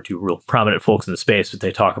Michael Howard, two real prominent folks in the space, but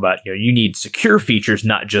they talk about, you need secure features,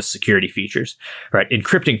 not just security features, right?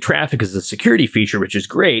 Encrypting traffic is a security feature, which is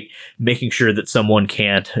great. Making sure that someone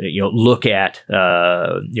can't, look at,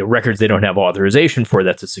 records they don't have authorization for,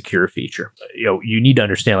 that's a secure feature. You need to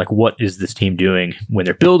understand, like, what is this team doing when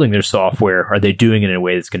they're building their software? Are they doing it in a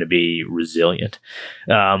way that's going to be resilient?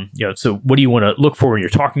 So what do you want to look for when you're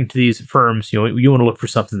talking to these firms? You want to look for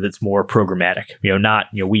something that's more programmatic, not,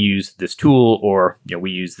 we use this tool or,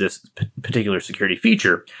 we use this particular security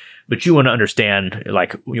feature, but you want to understand,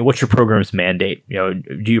 like, what's your program's mandate?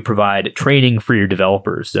 Do you provide training for your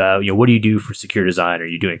developers? What do you do for secure design? Are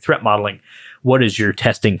you doing threat modeling? What is your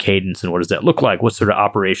testing cadence and what does that look like? What sort of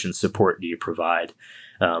operations support do you provide?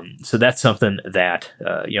 So that's something that,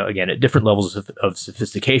 again, at different levels of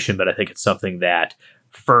sophistication, but I think it's something that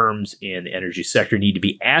firms in the energy sector need to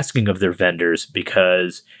be asking of their vendors,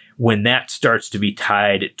 because when that starts to be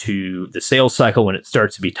tied to the sales cycle, when it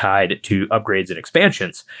starts to be tied to upgrades and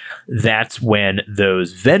expansions, that's when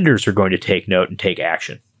those vendors are going to take note and take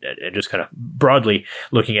action. And just kind of broadly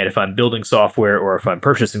looking at, if I'm building software or if I'm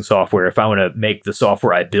purchasing software, if I want to make the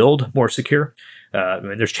software I build more secure,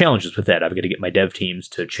 there's challenges with that. I've got to get my dev teams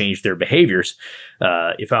to change their behaviors.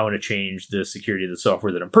 If I want to change the security of the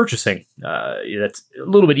software that I'm purchasing, that's a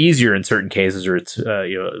little bit easier in certain cases, or it's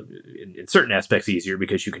in certain aspects easier,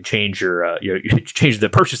 because you can change you change the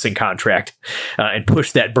purchasing contract and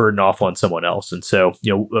push that burden off on someone else. And so,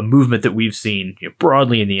 a movement that we've seen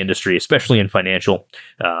broadly in the industry, especially in financial,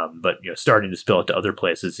 but starting to spill out to other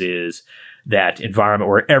places, is that environment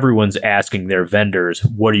where everyone's asking their vendors,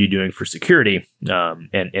 what are you doing for security?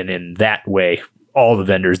 And in that way, all the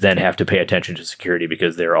vendors then have to pay attention to security,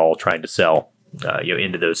 because they're all trying to sell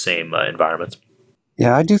into those same environments.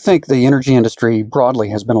 Yeah, I do think the energy industry broadly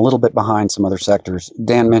has been a little bit behind some other sectors.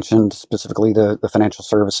 Dan mentioned specifically the financial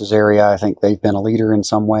services area. I think they've been a leader in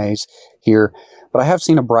some ways here. But I have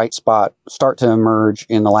seen a bright spot start to emerge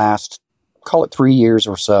in the last, call it 3 years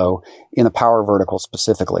or so, in the power vertical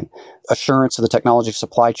specifically. Assurance of the technology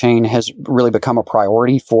supply chain has really become a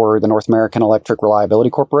priority for the North American Electric Reliability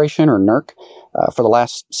Corporation, or NERC, for the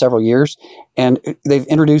last several years. And they've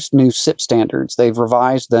introduced new SIP standards. They've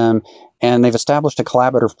revised them, and they've established a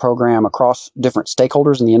collaborative program across different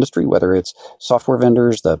stakeholders in the industry, whether it's software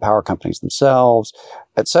vendors, the power companies themselves,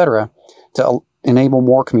 et cetera, to enable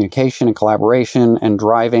more communication and collaboration and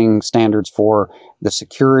driving standards for the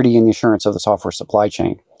security and the assurance of the software supply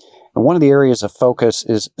chain. And one of the areas of focus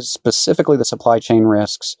is specifically the supply chain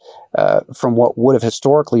risks from what would have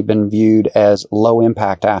historically been viewed as low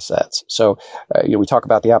impact assets. So, we talk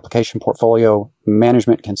about the application portfolio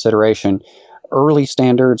management consideration. Early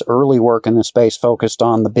standards, early work in this space focused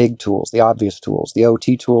on the big tools, the obvious tools, the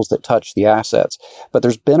OT tools that touch the assets. But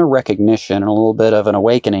there's been a recognition and a little bit of an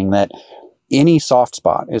awakening that any soft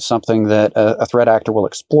spot is something that a threat actor will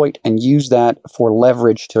exploit and use that for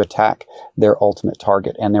leverage to attack their ultimate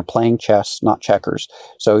target. And they're playing chess, not checkers.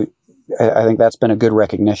 So I think that's been a good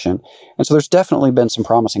recognition. And so there's definitely been some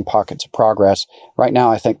promising pockets of progress. Right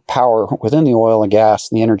now, I think power within the oil and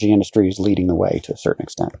gas and the energy industry is leading the way to a certain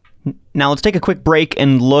extent. Now let's take a quick break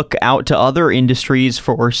and look out to other industries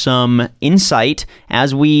for some insight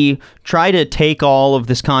as we try to take all of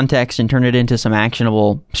this context and turn it into some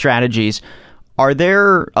actionable strategies. Are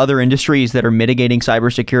there other industries that are mitigating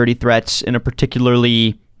cybersecurity threats in a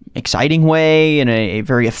particularly exciting way, in a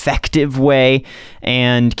very effective way?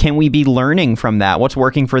 And can we be learning from that? What's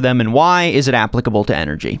working for them, and why is it applicable to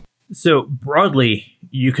energy? So broadly,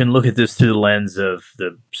 you can look at this through the lens of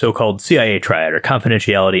the so-called CIA triad, or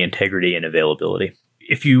confidentiality, integrity, and availability.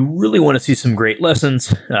 If you really want to see some great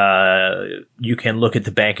lessons, you can look at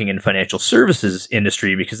the banking and financial services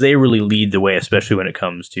industry, because they really lead the way, especially when it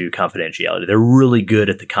comes to confidentiality. They're really good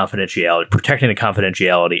at the confidentiality, protecting the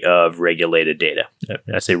confidentiality of regulated data.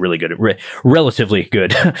 I say really good, relatively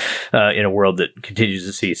good in a world that continues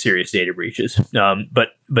to see serious data breaches.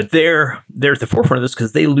 But they're at the forefront of this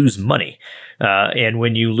because they lose money. And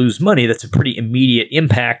when you lose money, that's a pretty immediate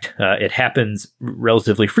impact. It happens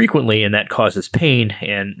relatively frequently, and that causes pain,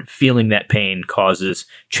 and feeling that pain causes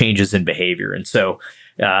changes in behavior. And so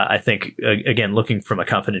I think, again, looking from a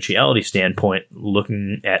confidentiality standpoint,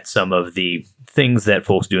 looking at some of the things that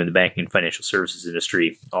folks do in the banking and financial services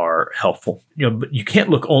industry are helpful. But you can't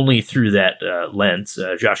look only through that lens.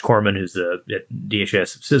 Josh Corman, who's at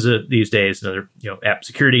DHS CISA these days, another app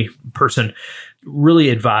security person, really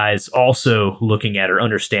advise also looking at or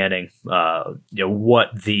understanding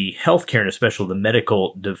what the healthcare and especially the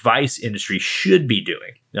medical device industry should be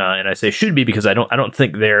doing. And I say should be because I don't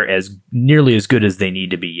think they're as nearly as good as they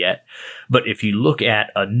need to be yet. But if you look at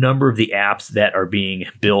a number of the apps that are being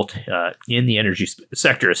built in the energy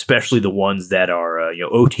sector, especially the ones that are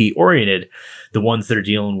OT oriented, the ones that are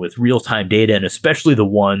dealing with real-time data, and especially the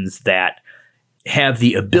ones that have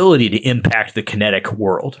the ability to impact the kinetic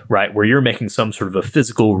world, right? Where you're making some sort of a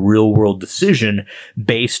physical real world decision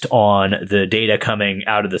based on the data coming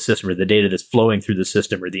out of the system, or the data that's flowing through the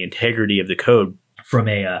system, or the integrity of the code. From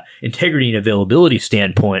a integrity and availability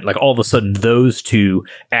standpoint, like all of a sudden those two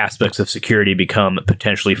aspects of security become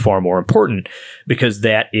potentially far more important, because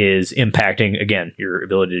that is impacting, again, your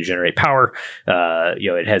ability to generate power.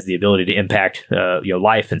 It has the ability to impact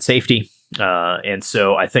life and safety. And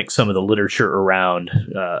so I think some of the literature around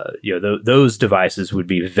those devices would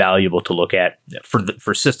be valuable to look at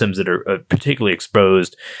for systems that are particularly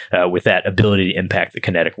exposed with that ability to impact the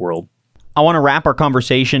kinetic world. I want to wrap our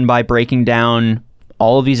conversation by breaking down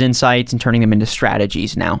all of these insights and turning them into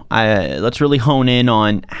strategies now. Let's really hone in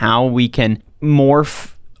on how we can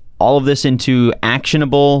morph all of this into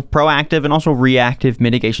actionable, proactive, and also reactive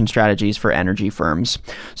mitigation strategies for energy firms.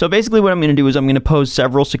 So basically what I'm going to do is I'm going to pose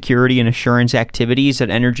several security and assurance activities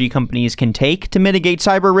that energy companies can take to mitigate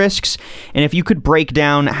cyber risks. And if you could break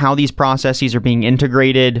down how these processes are being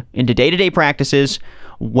integrated into day-to-day practices,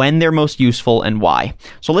 when they're most useful, and why.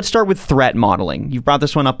 So let's start with threat modeling. You've brought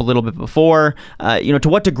this one up a little bit before. To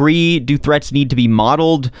what degree do threats need to be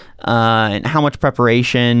modeled, and how much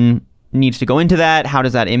preparation needs to go into that? How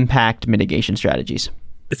does that impact mitigation strategies?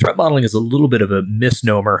 Threat modeling is a little bit of a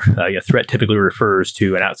misnomer. Threat typically refers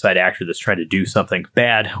to an outside actor that's trying to do something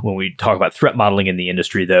bad. When we talk about threat modeling in the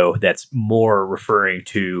industry, though, that's more referring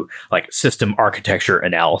to like system architecture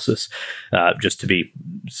analysis, just to be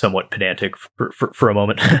somewhat pedantic for a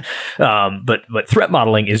moment. But threat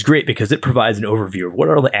modeling is great because it provides an overview of what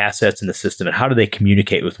are the assets in the system and how do they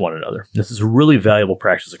communicate with one another. This is a really valuable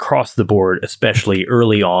practice across the board, especially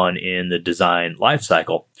early on in the design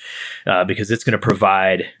lifecycle. Because it's going to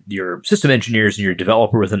provide your system engineers and your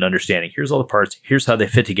developer with an understanding. Here's all the parts, here's how they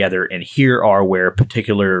fit together, and here are where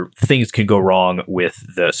particular things can go wrong with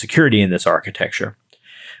the security in this architecture.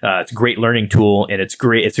 It's a great learning tool, and it's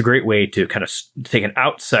a great way to kind of take an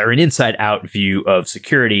outside or an inside-out view of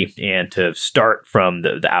security and to start from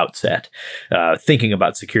the outset, thinking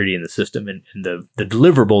about security in the system, and the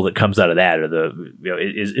deliverable that comes out of that,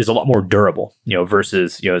 is a lot more durable,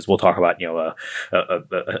 versus as we'll talk about,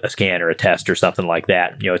 a scan or a test or something like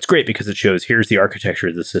that. It's great because it shows here's the architecture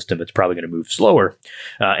of the system. It's probably going to move slower,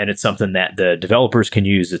 and it's something that the developers can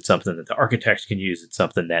use. It's something that the architects can use. It's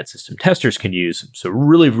something that system testers can use. So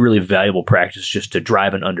really valuable practice just to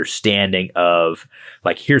drive an understanding of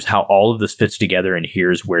like, here's how all of this fits together and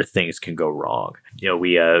here's where things can go wrong.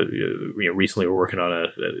 We recently were working on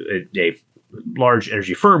a large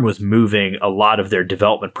energy firm was moving a lot of their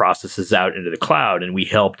development processes out into the cloud, and we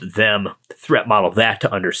helped them threat model that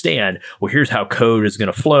to understand, well, here's how code is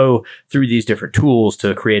going to flow through these different tools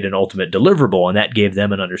to create an ultimate deliverable. And that gave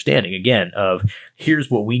them an understanding, again, of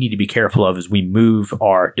here's what we need to be careful of as we move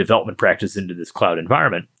our development practice into this cloud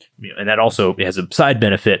environment. And that also has a side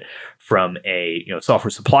benefit from a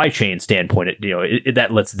software supply chain standpoint. That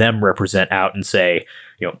lets them represent out and say,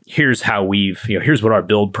 here's how here's what our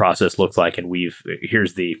build process looks like, and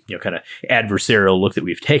here's the kind of adversarial look that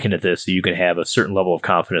we've taken at this, so you can have a certain level of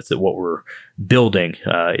confidence that what we're building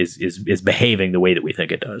is behaving the way that we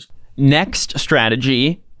think it does. Next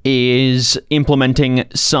strategy is implementing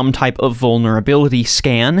some type of vulnerability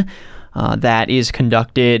scan that is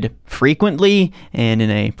conducted frequently and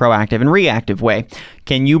in a proactive and reactive way.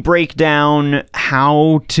 Can you break down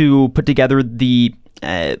how to put together the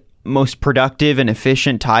most productive and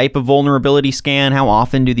efficient type of vulnerability scan? How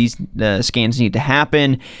often do these scans need to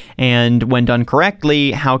happen? And when done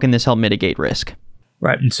correctly, how can this help mitigate risk?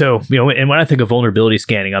 Right. And so, and when I think of vulnerability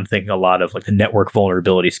scanning, I'm thinking a lot of like the network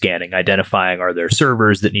vulnerability scanning, identifying are there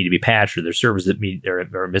servers that need to be patched, or there servers that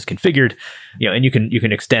are misconfigured, and you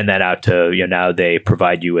can extend that out to, now they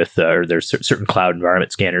provide you with, or there's certain cloud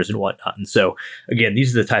environment scanners and whatnot. And so again,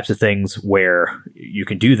 these are the types of things where you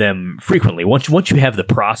can do them frequently. Once you have the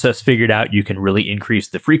process figured out, you can really increase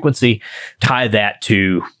the frequency, tie that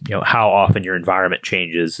to, how often your environment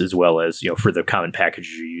changes, as well as, for the common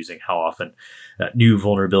packages you're using, how often new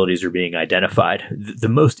vulnerabilities are being identified. The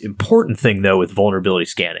most important thing, though, with vulnerability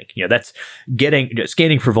scanning, that's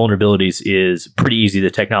scanning for vulnerabilities is pretty easy. The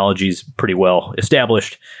technology is pretty well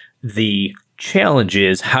established. The challenge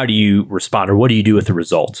is, how do you respond, or what do you do with the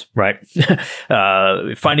results, right?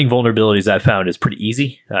 Finding vulnerabilities, I've found, is pretty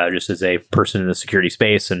easy, just as a person in the security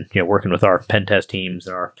space, and working with our pen test teams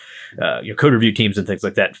and our code review teams and things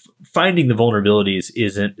like that. Finding the vulnerabilities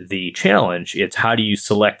isn't the challenge. It's how do you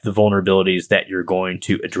select the vulnerabilities that you're going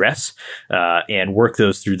to address and work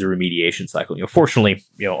those through the remediation cycle. Fortunately,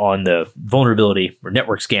 on the vulnerability or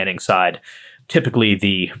network scanning side, typically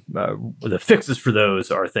the fixes for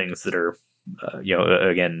those are things that are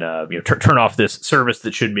turn off this service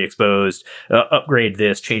that shouldn't be exposed, upgrade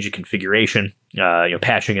this, change the configuration,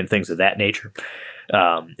 patching and things of that nature.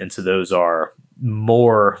 And so those are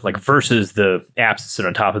more like, versus the apps that sit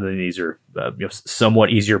on top of them. These are somewhat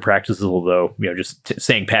easier practices, although just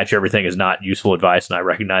saying patch everything is not useful advice, and I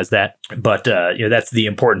recognize that. But that's the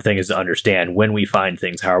important thing, is to understand when we find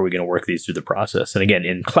things, how are we going to work these through the process. And again,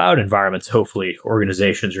 in cloud environments, hopefully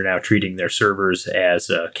organizations are now treating their servers as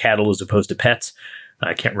cattle as opposed to pets.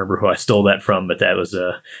 I can't remember who I stole that from, but that was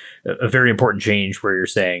a very important change where you're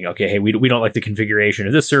saying, okay, hey, we don't like the configuration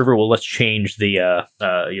of this server. Well, let's change the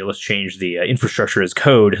infrastructure as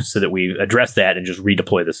code so that we address that and just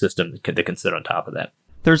redeploy the system that can sit on top of that.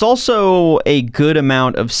 There's also a good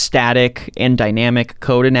amount of static and dynamic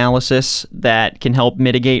code analysis that can help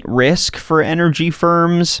mitigate risk for energy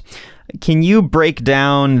firms. Can you break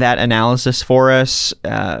down that analysis for us?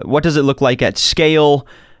 What does it look like at scale?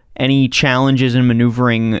 Any challenges in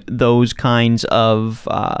maneuvering those kinds of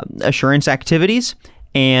assurance activities?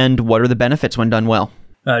 And what are the benefits when done well?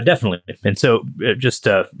 Definitely. And so just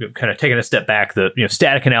kind of taking a step back, the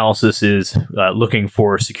static analysis is looking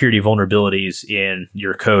for security vulnerabilities in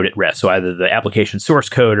your code at rest. So either the application source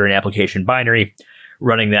code or an application binary,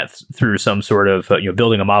 running that through some sort of,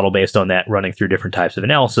 building a model based on that, running through different types of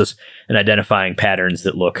analysis and identifying patterns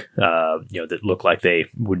that look like they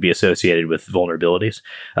would be associated with vulnerabilities.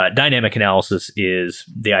 Dynamic analysis is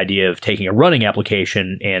the idea of taking a running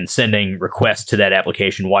application and sending requests to that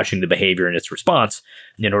application, watching the behavior and its response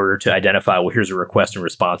in order to identify, well, here's a request and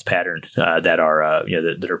response pattern that are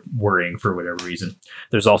worrying for whatever reason.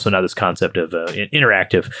 There's also now this concept of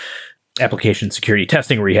interactive application security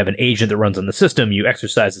testing, where you have an agent that runs on the system, you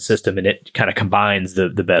exercise the system, and it kind of combines the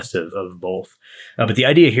best of both. But the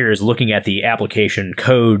idea here is looking at the application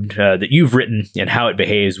code that you've written and how it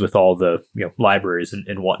behaves with all the libraries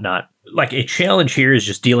and whatnot. Like, a challenge here is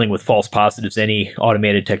just dealing with false positives. Any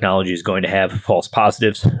automated technology is going to have false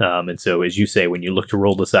positives. And so, as you say, when you look to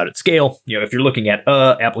roll this out at scale, if you're looking at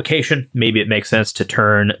application, maybe it makes sense to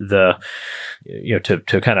turn to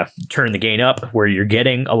kind of turn the gain up, where you're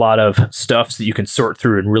getting a lot of stuff so that you can sort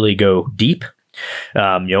through and really go deep.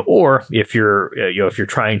 Or if you're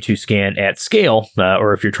trying to scan at scale,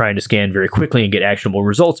 or if you're trying to scan very quickly and get actionable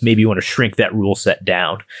results, maybe you want to shrink that rule set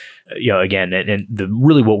down. Again, and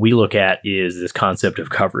really what we look at is this concept of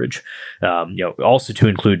coverage. Also to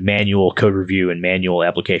include manual code review and manual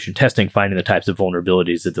application testing, finding the types of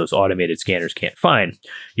vulnerabilities that those automated scanners can't find.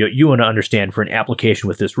 You want to understand, for an application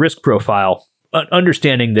with this risk profile,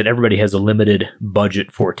 understanding that everybody has a limited budget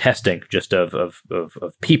for testing, just of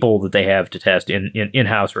people that they have to test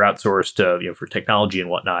in-house or outsourced, for technology and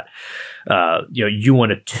whatnot. You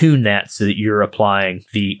want to tune that so that you're applying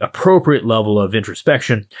the appropriate level of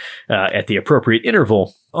introspection at the appropriate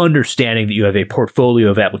interval, understanding that you have a portfolio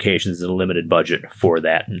of applications and a limited budget for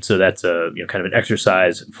that. And so that's a kind of an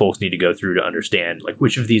exercise folks need to go through to understand, like,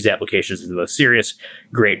 which of these applications is the most serious.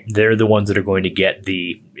 Great, they're the ones that are going to get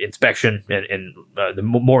the inspection and the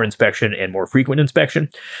more inspection and more frequent inspection.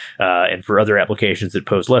 And for other applications that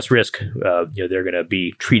pose less risk, they're going to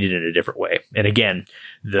be treated in a different way. And again,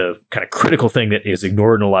 the kind of critical thing that is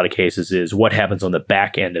ignored in a lot of cases is what happens on the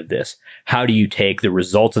back end of this. How do you take the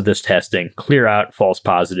results of this testing, clear out false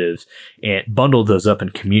positives, and bundle those up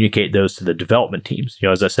and communicate those to the development teams?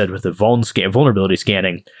 As I said, with the vulnerability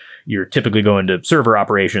scanning, you're typically going to server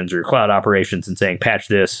operations or cloud operations and saying, patch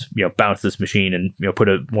this, bounce this machine and, put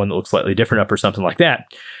one that looks slightly different up or something like that.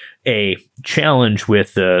 A challenge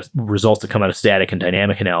with the results that come out of static and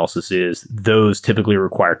dynamic analysis is those typically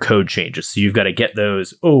require code changes. So you've got to get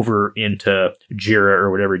those over into Jira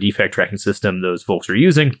or whatever defect tracking system those folks are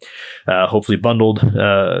using, hopefully bundled,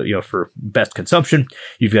 for best consumption.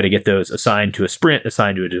 You've got to get those assigned to a sprint,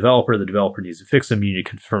 assigned to a developer. The developer needs to fix them. You need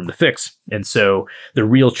to confirm the fix. And so the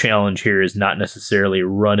real challenge here is not necessarily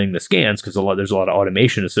running the scans, because there's a lot of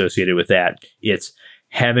automation associated with that. It's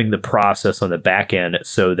having the process on the back end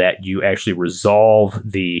so that you actually resolve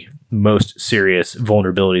the most serious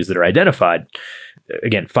vulnerabilities that are identified.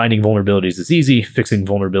 Again, finding vulnerabilities is easy. Fixing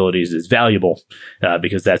vulnerabilities is valuable,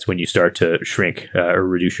 because that's when you start to shrink or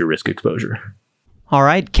reduce your risk exposure. All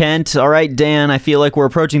right, Kent. All right, Dan, I feel like we're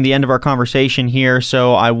approaching the end of our conversation here,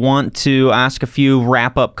 so I want to ask a few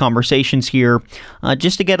wrap-up conversations here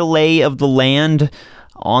just to get a lay of the land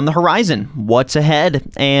on the horizon, what's ahead,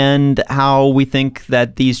 and how we think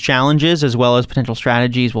that these challenges as well as potential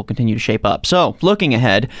strategies will continue to shape up. So, looking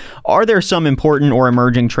ahead, are there some important or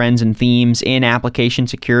emerging trends and themes in application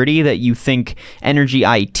security that you think energy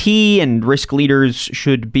IT and risk leaders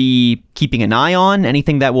should be keeping an eye on?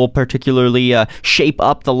 Anything that will particularly shape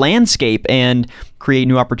up the landscape and create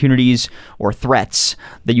new opportunities or threats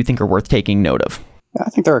that you think are worth taking note of? I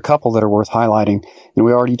think there are a couple that are worth highlighting.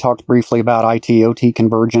 We already talked briefly about IT-OT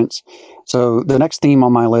convergence. So the next theme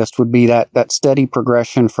on my list would be that steady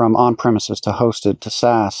progression from on-premises to hosted to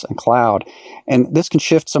SaaS and cloud. And this can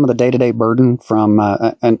shift some of the day-to-day burden from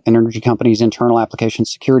an energy company's internal application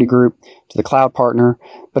security group to the cloud partner,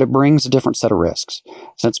 but it brings a different set of risks.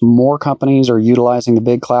 Since more companies are utilizing the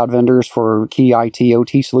big cloud vendors for key IT,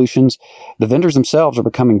 OT solutions, the vendors themselves are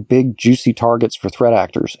becoming big, juicy targets for threat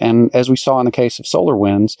actors. And as we saw in the case of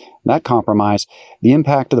SolarWinds, that compromise, the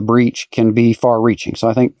impact of the breach can be far-reaching. So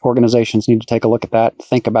I think organizations need to take a look at that,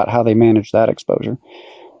 think about how they manage that exposure.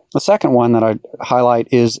 The second one that I'd highlight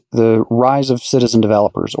is the rise of citizen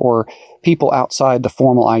developers, or people outside the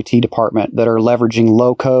formal IT department that are leveraging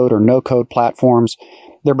low-code or no-code platforms.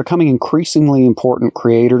 They're becoming increasingly important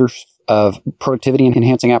creators of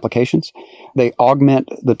productivity-enhancing applications. They augment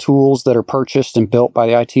the tools that are purchased and built by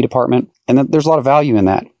the IT department, and there's a lot of value in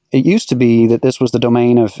that. It used to be that this was the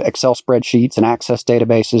domain of Excel spreadsheets and Access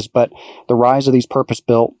databases, but the rise of these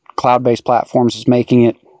purpose-built cloud-based platforms is making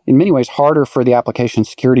it in many ways harder for the application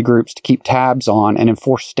security groups to keep tabs on and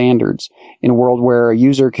enforce standards in a world where a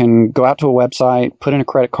user can go out to a website, put in a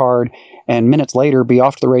credit card, and minutes later be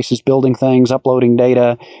off to the races building things, uploading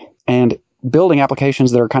data, and building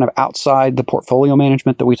applications that are kind of outside the portfolio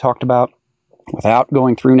management that we talked about without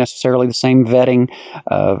going through necessarily the same vetting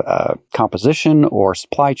of composition or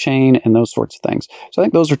supply chain and those sorts of things. So I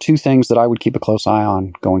think those are two things that I would keep a close eye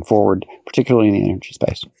on going forward, particularly in the energy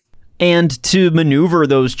space. And to maneuver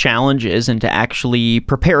those challenges and to actually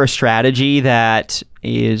prepare a strategy that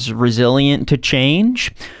is resilient to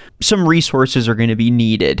change, some resources are going to be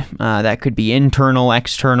needed. That could be internal,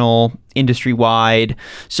 external, industry-wide.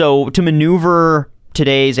 So to maneuver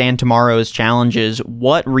today's and tomorrow's challenges,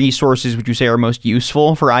 what resources would you say are most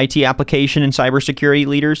useful for IT application and cybersecurity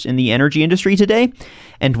leaders in the energy industry today,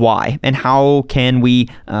 and why? And how can we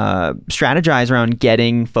strategize around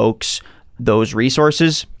getting folks those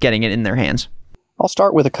resources, getting it in their hands? I'll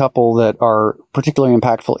start with a couple that are particularly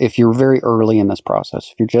impactful if you're very early in this process,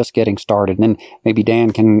 if you're just getting started. And then maybe Dan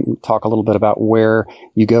can talk a little bit about where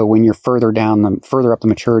you go when you're further up the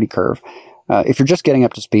maturity curve. If you're just getting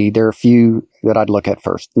up to speed, there are a few that I'd look at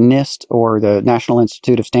first. NIST, or the National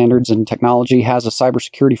Institute of Standards and Technology, has a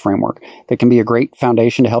cybersecurity framework that can be a great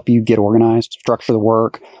foundation to help you get organized, structure the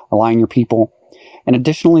work, align your people. And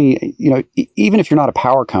additionally, even if you're not a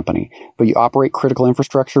power company, but you operate critical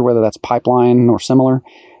infrastructure, whether that's pipeline or similar,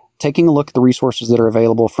 taking a look at the resources that are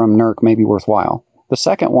available from NERC may be worthwhile. The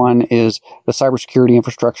second one is the Cybersecurity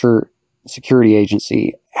Infrastructure Security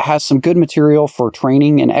Agency has some good material for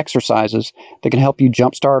training and exercises that can help you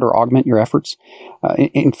jumpstart or augment your efforts.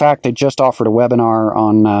 In fact, they just offered a webinar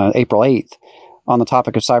on April 8th on the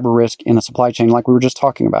topic of cyber risk in the supply chain, like we were just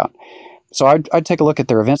talking about. So I'd take a look at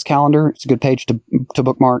their events calendar. It's a good page to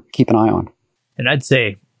bookmark, keep an eye on. And I'd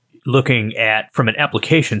say, looking at, from an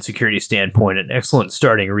application security standpoint, an excellent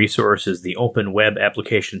starting resource is the Open Web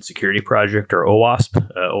Application Security Project, or OWASP,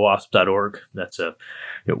 OWASP.org. That's a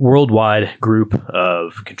worldwide group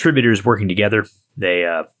of contributors working together. They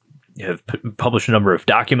have published a number of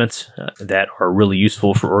documents that are really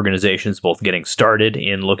useful for organizations, both getting started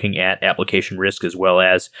in looking at application risk as well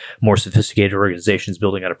as more sophisticated organizations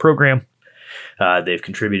building out a program. They've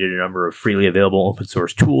contributed a number of freely available open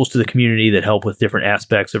source tools to the community that help with different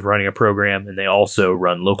aspects of running a program. And they also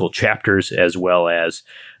run local chapters as well as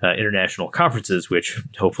international conferences, which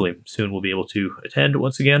hopefully soon we'll be able to attend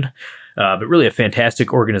once again. But really a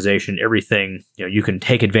fantastic organization. Everything, you can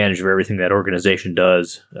take advantage of everything that organization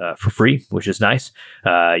does for free, which is nice.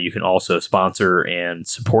 You can also sponsor and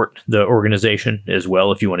support the organization as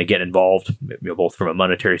well if you want to get involved, both from a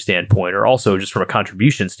monetary standpoint or also just from a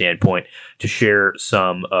contribution standpoint, to share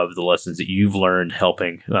some of the lessons that you've learned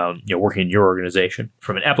helping, working in your organization.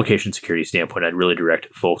 From an application security standpoint, I'd really direct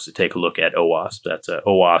folks to take a look at OWASP. That's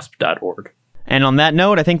OWASP.org. And on that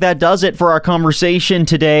note, I think that does it for our conversation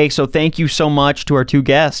today. So thank you so much to our two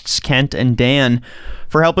guests, Kent and Dan,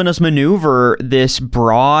 for helping us maneuver this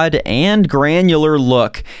broad and granular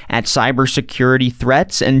look at cybersecurity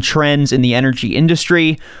threats and trends in the energy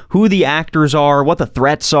industry, who the actors are, what the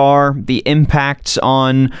threats are, the impacts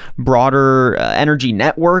on broader energy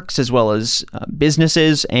networks, as well as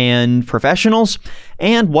businesses and professionals,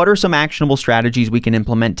 and what are some actionable strategies we can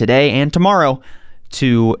implement today and tomorrow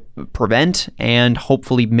to prevent and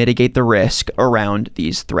hopefully mitigate the risk around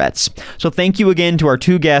these threats. So thank you again to our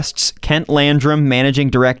two guests, Kent Landrum, Managing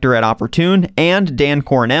Director at Opportune, and Dan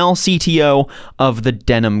Cornell, CTO of the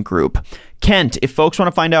Denim Group. Kent, if folks want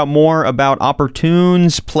to find out more about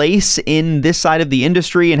Opportune's place in this side of the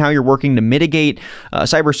industry and how you're working to mitigate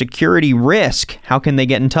cybersecurity risk, how can they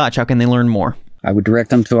get in touch? How can they learn more? I would direct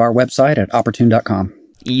them to our website at opportune.com.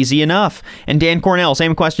 Easy enough. And Dan Cornell,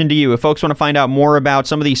 same question to you. If folks want to find out more about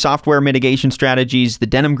some of these software mitigation strategies the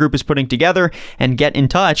Denim Group is putting together and get in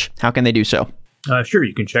touch, how can they do so? Sure,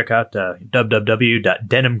 you can check out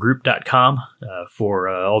www.denimgroup.com for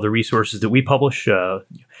all the resources that we publish. You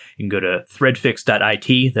can go to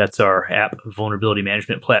threadfix.it. That's our app vulnerability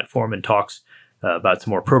management platform and talks about some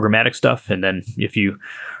more programmatic stuff. And then if you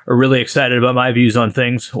are really excited about my views on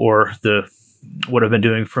things or what I've been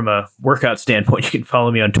doing from a workout standpoint, you can follow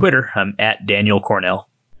me on Twitter. I'm at Daniel Cornell.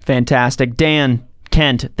 Fantastic. Dan,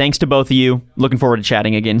 Kent, thanks to both of you. Looking forward to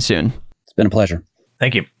chatting again soon. It's been a pleasure.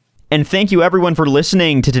 Thank you. And thank you everyone for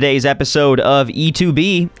listening to today's episode of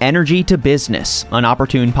E2B, Energy to Business, an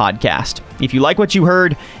Opportune podcast. If you like what you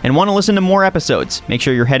heard and want to listen to more episodes, make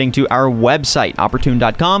sure you're heading to our website,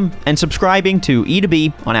 opportune.com, and subscribing to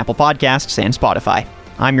E2B on Apple Podcasts and Spotify.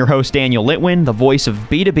 I'm your host, Daniel Litwin, the voice of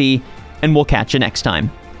B2B, and we'll catch you next time.